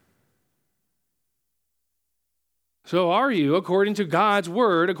 So are you, according to God's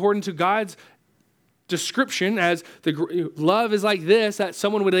word, according to God's description as the love is like this, that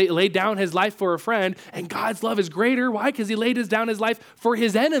someone would lay down his life for a friend, and God's love is greater. Why? Because he laid down his life for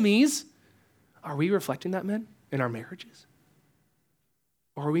his enemies. Are we reflecting that, men, in our marriages?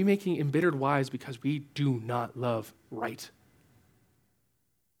 Or are we making embittered wives because we do not love right?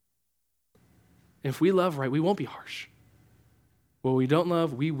 If we love right, we won't be harsh. When we don't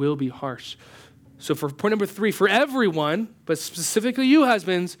love, we will be harsh. So for point number 3, for everyone, but specifically you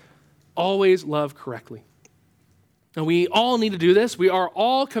husbands, always love correctly. And we all need to do this. We are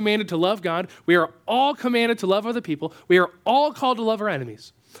all commanded to love God. We are all commanded to love other people. We are all called to love our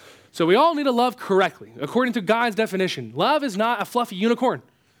enemies. So we all need to love correctly, according to God's definition. Love is not a fluffy unicorn.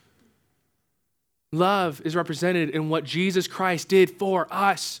 Love is represented in what Jesus Christ did for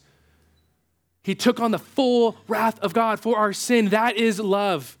us. He took on the full wrath of God for our sin. That is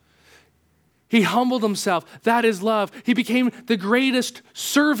love. He humbled himself. That is love. He became the greatest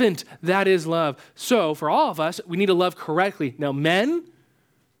servant. That is love. So for all of us, we need to love correctly. Now, men,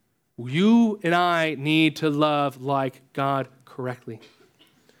 you and I need to love like God correctly.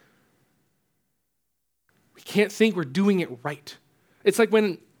 We can't think we're doing it right. It's like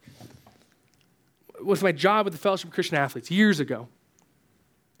when, with my job with the Fellowship of Christian Athletes years ago,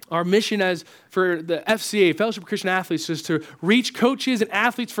 our mission as for the FCA, Fellowship of Christian Athletes, is to reach coaches and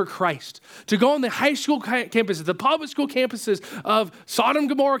athletes for Christ, to go on the high school campuses, the public school campuses of Sodom,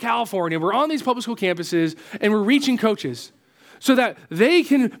 Gomorrah, California. We're on these public school campuses, and we're reaching coaches so that they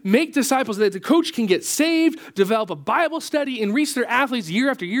can make disciples, that the coach can get saved, develop a Bible study, and reach their athletes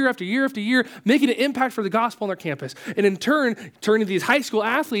year after year after year after year, making an impact for the gospel on their campus. And in turn, turning these high school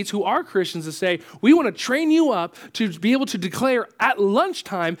athletes who are Christians to say, we want to train you up to be able to declare at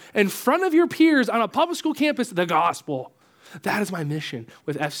lunchtime in front of your peers on a public school campus the gospel. That is my mission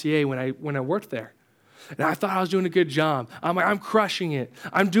with FCA when I worked there. And I thought I was doing a good job. I'm crushing it.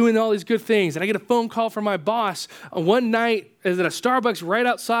 I'm doing all these good things. And I get a phone call from my boss one night at a Starbucks right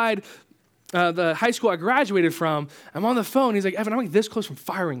outside the high school I graduated from. I'm on the phone. He's like, Evan, I'm like this close from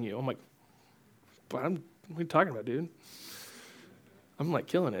firing you. I'm like, what are you talking about, dude? I'm like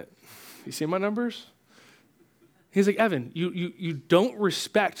killing it. You see my numbers? He's like, Evan, you don't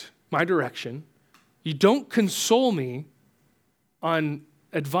respect my direction. You don't console me on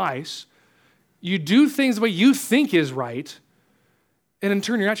advice. You do things the way you think is right, and in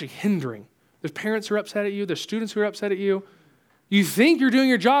turn, you're actually hindering. There's parents who are upset at you. There's students who are upset at you. You think you're doing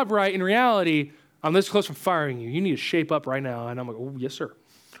your job right. In reality, I'm this close from firing you. You need to shape up right now. And I'm like, oh, yes, sir.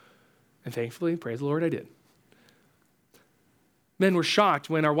 And thankfully, praise the Lord, I did. Men, we're shocked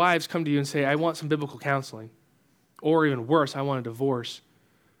when our wives come to you and say, I want some biblical counseling. Or even worse, I want a divorce.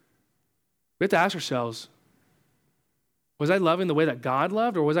 We have to ask ourselves, was I loving the way that God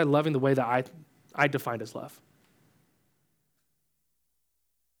loved, or was I loving the way that I defined as love?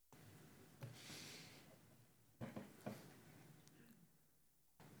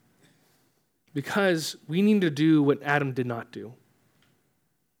 Because we need to do what Adam did not do.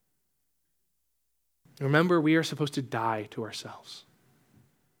 Remember, we are supposed to die to ourselves.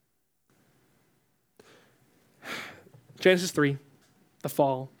 Genesis 3, the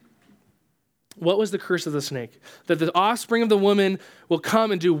fall. What was the curse of the snake? That the offspring of the woman will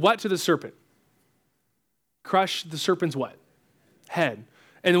come and do what to the serpent? Crush the serpent's what? Head.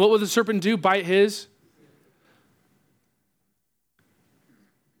 And what will the serpent do? Bite his?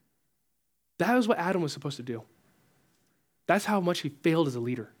 That was what Adam was supposed to do. That's how much he failed as a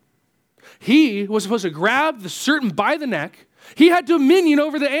leader. He was supposed to grab the serpent by the neck. He had dominion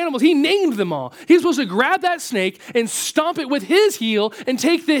over the animals. He named them all. He was supposed to grab that snake and stomp it with his heel and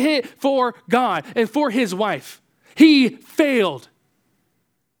take the hit for God and for his wife. He failed.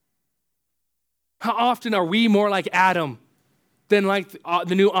 How often are we more like Adam than like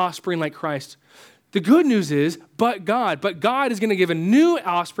the new offspring like Christ? The good news is, but God is going to give a new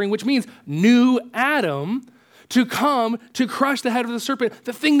offspring, which means new Adam, to come to crush the head of the serpent,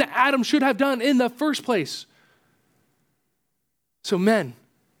 the thing that Adam should have done in the first place. So men,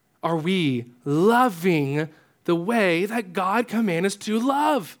 are we loving the way that God commands us to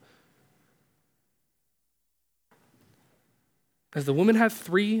love? As the women have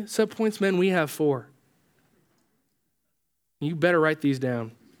 3 subpoints, men, we have 4. You better write these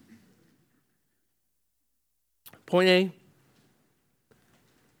down. Point A,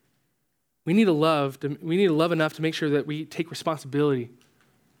 we need to love enough to make sure that we take responsibility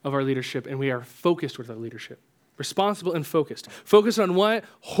of our leadership and we are focused with our leadership. Responsible and focused. Focused on what?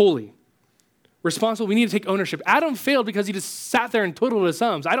 Holy. Responsible, we need to take ownership. Adam failed because he just sat there and twiddled his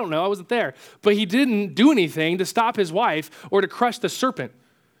thumbs. I don't know, I wasn't there. But he didn't do anything to stop his wife or to crush the serpent.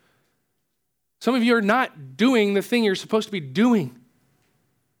 Some of you are not doing the thing you're supposed to be doing.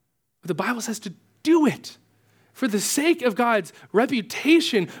 But the Bible says to do it. For the sake of God's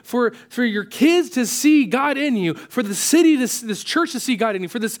reputation, for your kids to see God in you, for the city, this church to see God in you,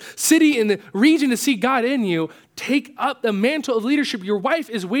 for this city and the region to see God in you, take up the mantle of leadership. Your wife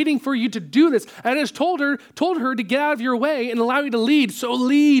is waiting for you to do this and has told her to get out of your way and allow you to lead. So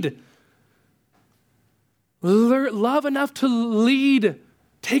lead. Love enough to lead.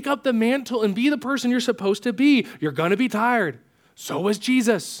 Take up the mantle and be the person you're supposed to be. You're going to be tired. So was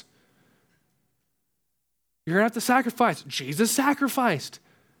Jesus. You're going to have to sacrifice. Jesus sacrificed.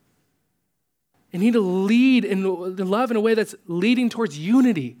 You need to lead in love in a way that's leading towards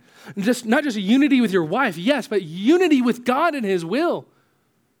unity. Not just unity with your wife, yes, but unity with God and his will.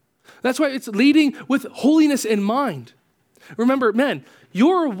 That's why it's leading with holiness in mind. Remember, men,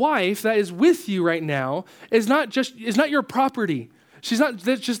 your wife that is with you right now is not your property. She's not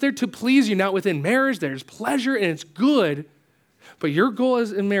just there to please you. Now within marriage, there's pleasure and it's good. But your goal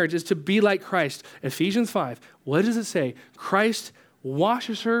in marriage is to be like Christ. Ephesians 5, what does it say? Christ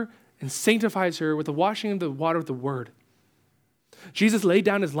washes her and sanctifies her with the washing of the water of the word. Jesus laid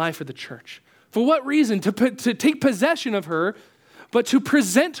down his life for the church. For what reason? To take possession of her, but to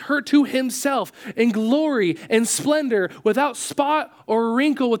present her to himself in glory and splendor, without spot or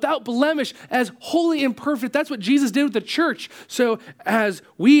wrinkle, without blemish, as holy and perfect. That's what Jesus did with the church. So as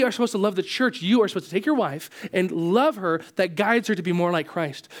we are supposed to love the church, you are supposed to take your wife and love her, that guides her to be more like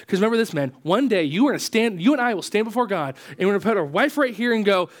Christ. Because remember this, man, one day you and I will stand before God, and we're going to put our wife right here and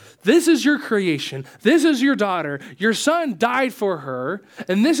go, this is your creation. This is your daughter. Your son died for her,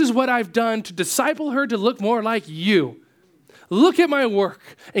 and this is what I've done to disciple her to look more like you. Look at my work.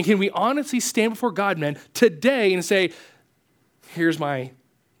 And can we honestly stand before God, men, today and say, here's my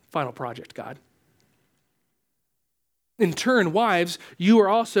final project, God. In turn, wives, you are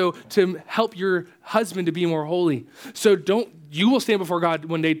also to help your husband to be more holy. So you will stand before God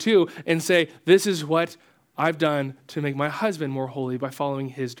one day too and say, this is what I've done to make my husband more holy by following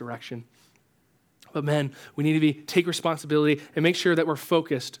his direction. But men, we need to take responsibility and make sure that we're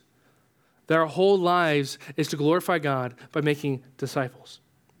focused, that our whole lives is to glorify God by making disciples.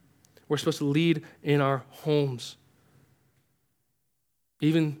 We're supposed to lead in our homes,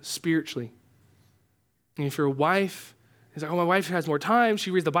 even spiritually. And if your wife He's like, oh, my wife has more time.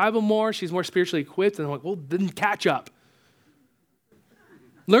 She reads the Bible more. She's more spiritually equipped. And I'm like, well, then catch up.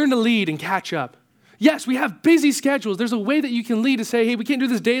 Learn to lead and catch up. Yes, we have busy schedules. There's a way that you can lead to say, hey, we can't do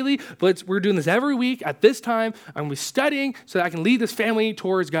this daily, but we're doing this every week at this time. I'm going to be studying so that I can lead this family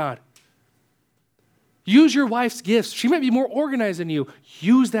towards God. Use your wife's gifts. She might be more organized than you.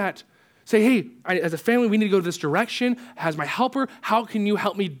 Use that. Say, hey, as a family, we need to go this direction. As my helper, how can you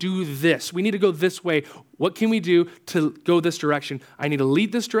help me do this? We need to go this way. What can we do to go this direction? I need to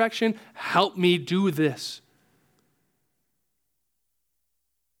lead this direction. Help me do this.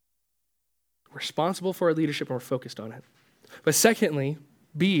 We're responsible for our leadership and we're focused on it. But secondly,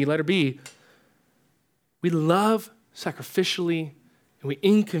 letter B, we love sacrificially and we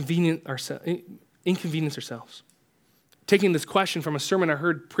inconvenience ourselves. Taking this question from a sermon I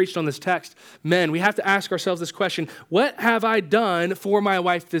heard preached on this text, men, we have to ask ourselves this question: what have I done for my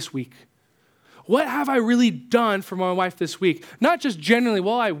wife this week? What have I really done for my wife this week? Not just generally,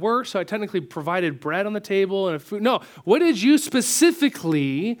 well, I work, so I technically provided bread on the table and food. No, what did you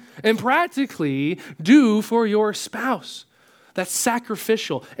specifically and practically do for your spouse? That's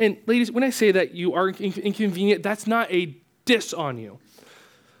sacrificial. And ladies, when I say that you are inconvenient, that's not a diss on you.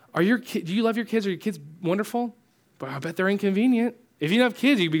 Do you love your kids? Are your kids wonderful? But I bet they're inconvenient. If you don't have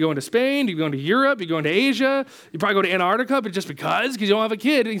kids, you could be going to Spain, you could be going to Europe, you could be going to Asia, you probably go to Antarctica, but just because you don't have a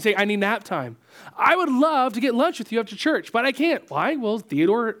kid, and you say, I need nap time. I would love to get lunch with you after church, but I can't. Why? Well,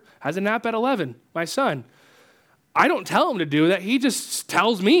 Theodore has a nap at 11, my son. I don't tell him to do that. He just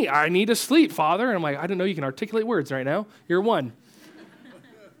tells me, I need to sleep, Father. And I'm like, I don't know, you can articulate words right now. You're one.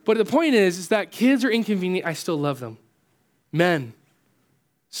 But the point is that kids are inconvenient. I still love them. Men,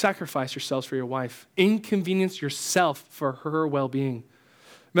 sacrifice yourselves for your wife. Inconvenience yourself for her well-being.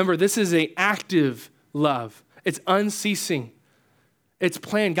 Remember, this is an active love. It's unceasing. It's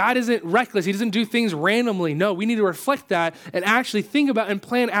planned. God isn't reckless. He doesn't do things randomly. No, we need to reflect that and actually think about and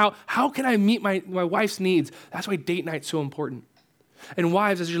plan out, how can I meet my wife's needs? That's why date night's so important. And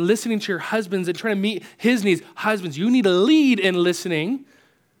wives, as you're listening to your husbands and trying to meet his needs, husbands, you need to lead in listening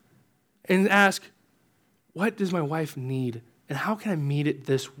and ask, what does my wife need? And how can I meet it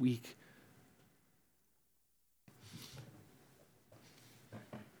this week?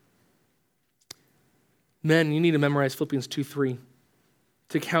 Men, you need to memorize Philippians 2:3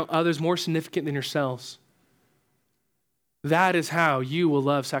 to count others more significant than yourselves. That is how you will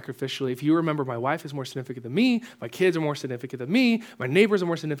love sacrificially. If you remember, my wife is more significant than me, my kids are more significant than me, my neighbors are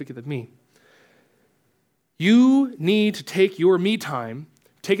more significant than me. You need to take your me time,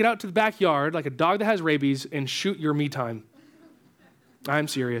 take it out to the backyard like a dog that has rabies, and shoot your me time. I'm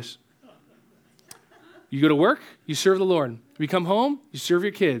serious. You go to work, you serve the Lord. When you come home, you serve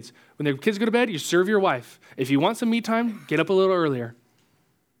your kids. When the kids go to bed, you serve your wife. If you want some me time, get up a little earlier.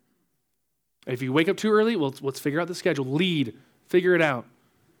 If you wake up too early, well, let's figure out the schedule. Lead. Figure it out.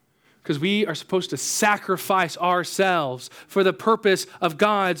 Because we are supposed to sacrifice ourselves for the purpose of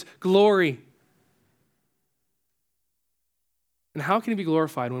God's glory. And how can He be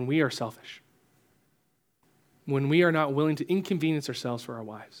glorified when we are selfish? When we are not willing to inconvenience ourselves for our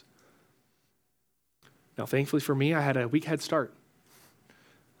wives? Now, thankfully for me, I had a week head start.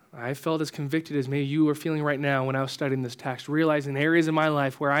 I felt as convicted as maybe you are feeling right now when I was studying this text, realizing areas in my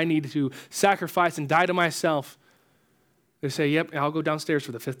life where I need to sacrifice and die to myself. They say, yep, I'll go downstairs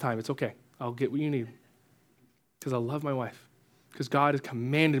for the 5th time. It's okay. I'll get what you need. Because I love my wife. Because God has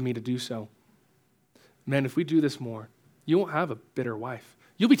commanded me to do so. Men, if we do this more, you won't have a bitter wife.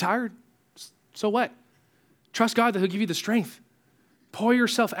 You'll be tired. So what? Trust God that He'll give you the strength. Pour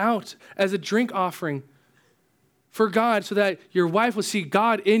yourself out as a drink offering for God so that your wife will see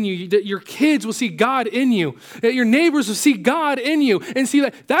God in you, that your kids will see God in you, that your neighbors will see God in you and see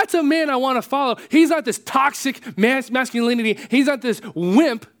that that's a man I want to follow. He's not this toxic masculinity. He's not this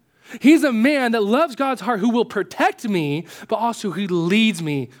wimp. He's a man that loves God's heart, who will protect me, but also who leads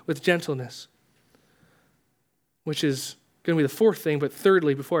me with gentleness. Which is going to be the 4th thing, but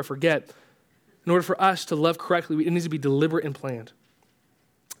thirdly, before I forget, in order for us to love correctly, it needs to be deliberate and planned.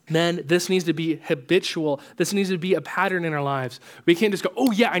 Men, this needs to be habitual. This needs to be a pattern in our lives. We can't just go,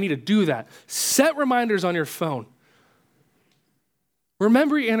 oh yeah, I need to do that. Set reminders on your phone.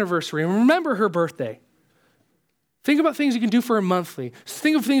 Remember your anniversary and remember her birthday. Think about things you can do for a monthly.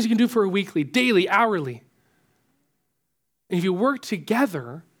 Think of things you can do for a weekly, daily, hourly. And if you work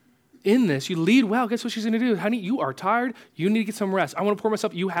together in this, you lead well, guess what she's going to do? Honey, you are tired. You need to get some rest. I want to pour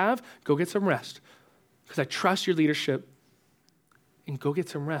myself. You have? Go get some rest. Because I trust your leadership. And go get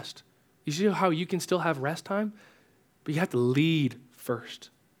some rest. You see how you can still have rest time? But you have to lead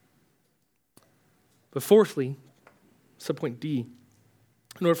first. But fourthly, subpoint D,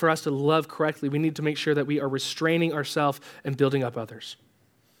 In order for us to love correctly, we need to make sure that we are restraining ourselves and building up others.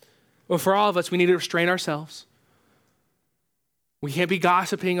 Well, for all of us, we need to restrain ourselves. We can't be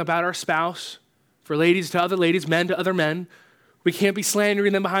gossiping about our spouse, for ladies to other ladies, men to other men. We can't be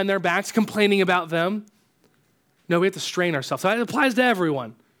slandering them behind their backs, complaining about them. No, we have to restrain ourselves. So that applies to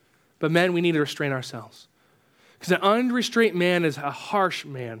everyone. But men, we need to restrain ourselves. Because an unrestrained man is a harsh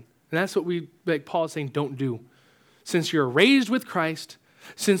man. And that's what like Paul is saying, don't do. Since you're raised with Christ,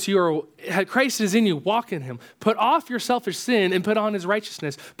 since Christ is in you, walk in him. Put off your selfish sin and put on his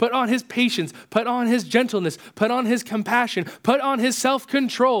righteousness. Put on his patience. Put on his gentleness. Put on his compassion. Put on his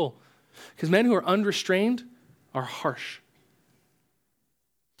self-control. Because men who are unrestrained are harsh.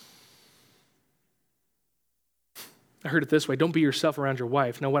 I heard it this way, don't be yourself around your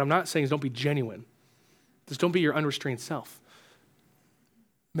wife. Now, what I'm not saying is don't be genuine. Just don't be your unrestrained self.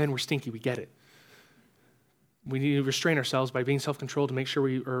 Men, we're stinky, we get it. We need to restrain ourselves by being self-controlled to make sure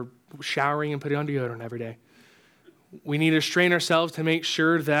we are showering and putting on deodorant every day. We need to restrain ourselves to make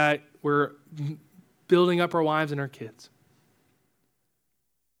sure that we're building up our wives and our kids.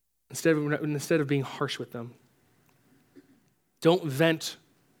 Instead of being harsh with them. Don't vent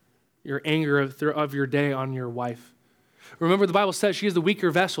your anger of your day on your wife. Remember, the Bible says she is the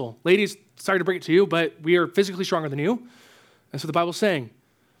weaker vessel. Ladies, sorry to break it to you, but we are physically stronger than you. That's what the Bible's saying.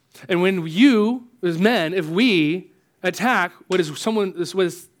 And when you, as men, if we attack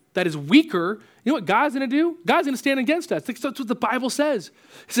that is weaker, you know what God's going to do? God's going to stand against us. That's what the Bible says.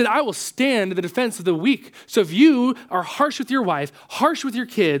 He said, I will stand in the defense of the weak. So if you are harsh with your wife, harsh with your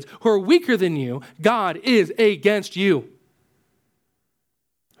kids, who are weaker than you, God is against you.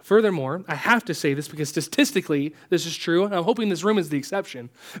 Furthermore, I have to say this because statistically this is true, and I'm hoping this room is the exception.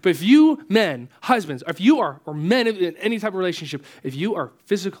 But if you men, husbands, if you are, or men in any type of relationship, if you are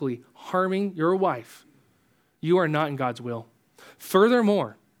physically harming your wife, you are not in God's will.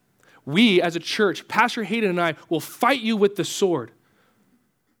 Furthermore, we as a church, Pastor Hayden and I, will fight you with the sword.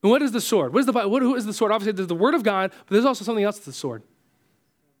 And what is the sword? Who is the sword? Obviously, there's the word of God, but there's also something else that's the sword.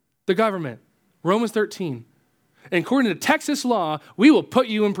 The government. Romans 13. And according to Texas law, we will put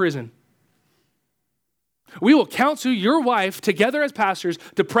you in prison. We will counsel your wife together as pastors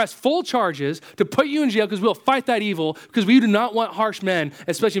to press full charges, to put you in jail because we'll fight that evil because we do not want harsh men,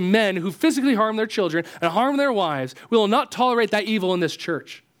 especially men who physically harm their children and harm their wives. We will not tolerate that evil in this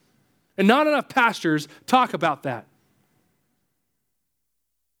church. And not enough pastors talk about that.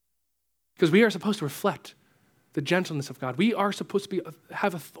 Because we are supposed to reflect the gentleness of God. We are supposed to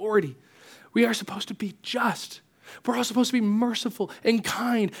have authority. We are supposed to be just. We're all supposed to be merciful and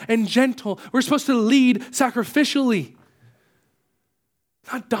kind and gentle. We're supposed to lead sacrificially,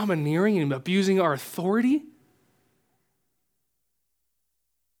 not domineering and abusing our authority.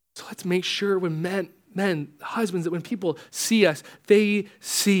 So let's make sure when men, husbands, that when people see us, they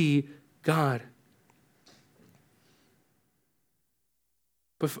see God.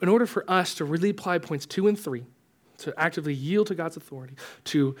 But in order for us to really apply points 2 and 3, to actively yield to God's authority,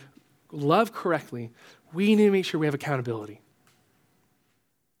 to love correctly, we need to make sure we have accountability.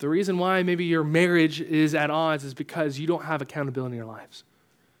 The reason why maybe your marriage is at odds is because you don't have accountability in your lives.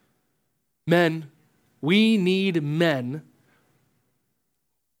 Men, we need men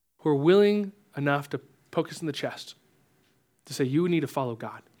who are willing enough to poke us in the chest to say, you need to follow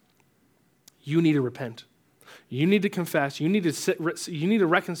God. You need to repent. You need to confess. You need to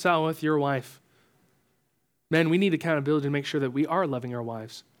reconcile with your wife. Men, we need accountability to make sure that we are loving our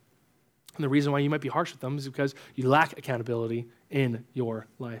wives. And the reason why you might be harsh with them is because you lack accountability in your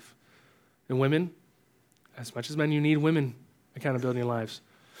life. And women, as much as men, you need women accountability in lives.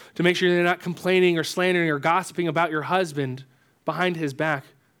 To make sure you're not complaining or slandering or gossiping about your husband behind his back.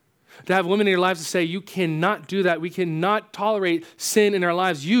 To have women in your lives to say, you cannot do that. We cannot tolerate sin in our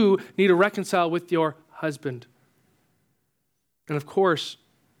lives. You need to reconcile with your husband. And of course,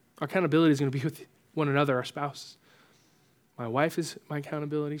 our accountability is going to be with one another, our spouses. My wife is my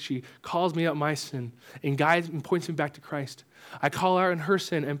accountability. She calls me out my sin and guides and points me back to Christ. I call her in her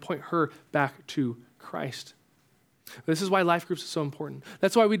sin and point her back to Christ. This is why life groups are so important.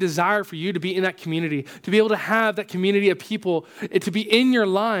 That's why we desire for you to be in that community, to be able to have that community of people, to be in your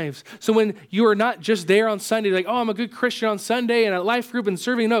lives. So when you are not just there on Sunday, like, oh, I'm a good Christian on Sunday and at life group and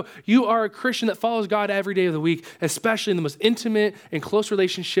serving. No, you are a Christian that follows God every day of the week, especially in the most intimate and close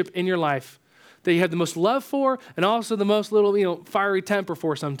relationship in your life that you have the most love for and also the most little, fiery temper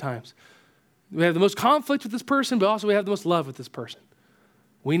for sometimes. We have the most conflict with this person, but also we have the most love with this person.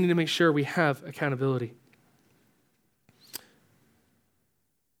 We need to make sure we have accountability.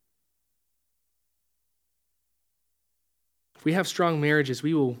 If we have strong marriages,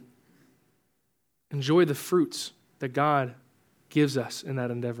 we will enjoy the fruits that God gives us in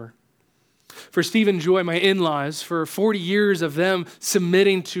that endeavor. For Steve and Joy, my in-laws, for 40 years of them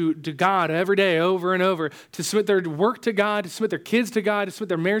submitting to God every day over and over, to submit their work to God, to submit their kids to God, to submit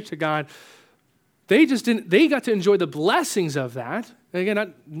their marriage to God, they got to enjoy the blessings of that. And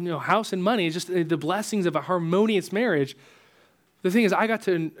again, not house and money, just the blessings of a harmonious marriage. The thing is, I got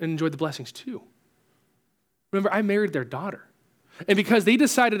to enjoy the blessings too. Remember, I married their daughter. And because they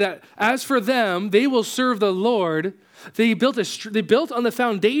decided that as for them, they will serve the Lord, they built on the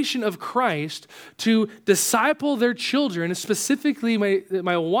foundation of Christ to disciple their children, specifically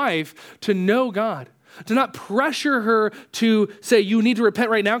my wife, to know God. To not pressure her to say, you need to repent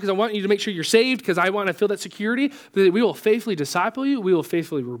right now because I want you to make sure you're saved because I want to feel that security. But we will faithfully disciple you. We will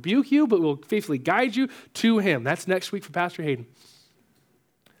faithfully rebuke you, but we will faithfully guide you to him. That's next week for Pastor Hayden.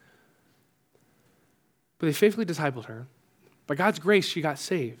 But they faithfully discipled her. By God's grace, she got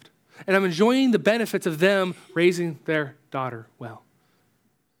saved. And I'm enjoying the benefits of them raising their daughter well.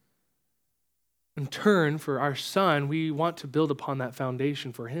 In turn, for our son, we want to build upon that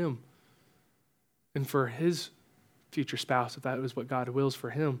foundation for him and for his future spouse, if that is what God wills for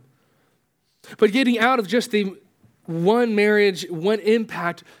him. But getting out of just the one marriage, one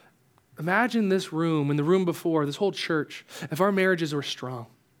impact, imagine this room and the room before, this whole church, if our marriages were strong.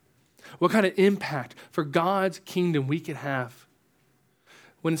 What kind of impact for God's kingdom we could have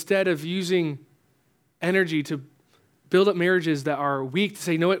when instead of using energy to build up marriages that are weak, to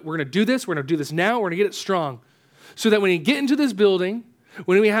say, you know what, we're going to do this now, we're going to get it strong. So that when you get into this building,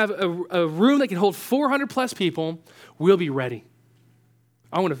 when we have a room that can hold 400 plus people, we'll be ready.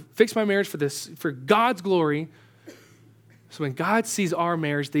 I want to fix my marriage for God's glory. So when God sees our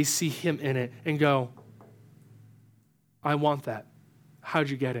marriage, they see him in it and go, I want that. How'd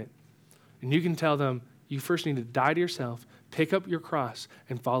you get it? And you can tell them, you first need to die to yourself, pick up your cross,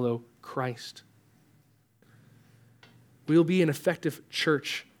 and follow Christ. We'll be an effective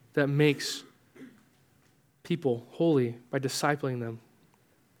church that makes people holy by discipling them.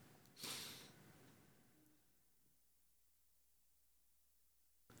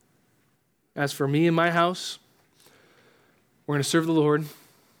 As for me and my house, we're going to serve the Lord.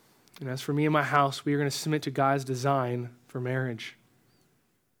 And as for me and my house, we are going to submit to God's design for marriage.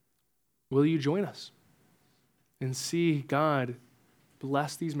 Will you join us and see God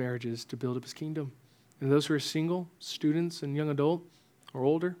bless these marriages to build up his kingdom? And those who are single, students and young adult or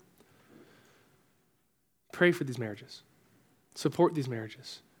older, pray for these marriages. Support these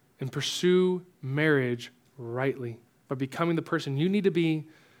marriages and pursue marriage rightly by becoming the person you need to be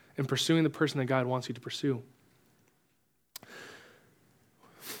and pursuing the person that God wants you to pursue.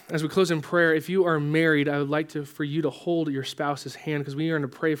 As we close in prayer, if you are married, I would like for you to hold your spouse's hand because we are going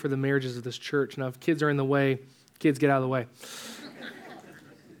to pray for the marriages of this church. Now, if kids are in the way, kids, get out of the way.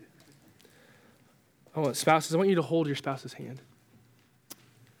 I want you to hold your spouse's hand.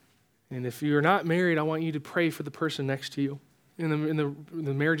 And if you're not married, I want you to pray for the person next to you in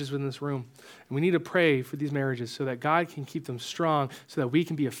the marriages within this room. And we need to pray for these marriages so that God can keep them strong so that we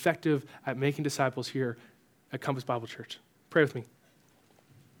can be effective at making disciples here at Compass Bible Church. Pray with me.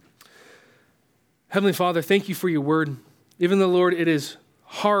 Heavenly Father, thank you for your word. Even though, Lord, it is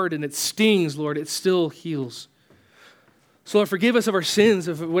hard and it stings, Lord, it still heals. So, Lord, forgive us of our sins,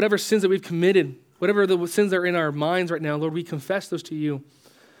 of whatever sins that we've committed, whatever the sins that are in our minds right now. Lord, we confess those to you.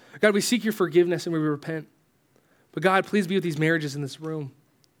 God, we seek your forgiveness and we repent. But God, please be with these marriages in this room,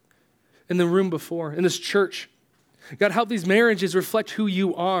 in the room before, in this church. God, help these marriages reflect who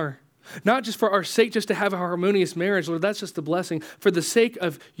you are. Not just for our sake, just to have a harmonious marriage, Lord, that's just a blessing. For the sake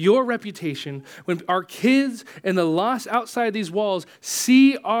of your reputation, when our kids and the lost outside these walls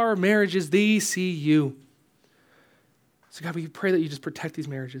see our marriages, they see you. So God, we pray that you just protect these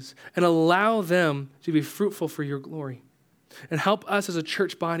marriages and allow them to be fruitful for your glory. And help us as a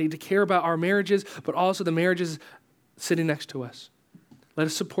church body to care about our marriages, but also the marriages sitting next to us. Let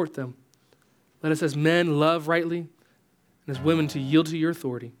us support them. Let us as men love rightly and as women to yield to your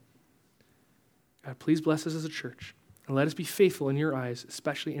authority. God, please bless us as a church and let us be faithful in your eyes,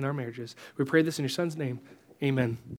 especially in our marriages. We pray this in your son's name. Amen.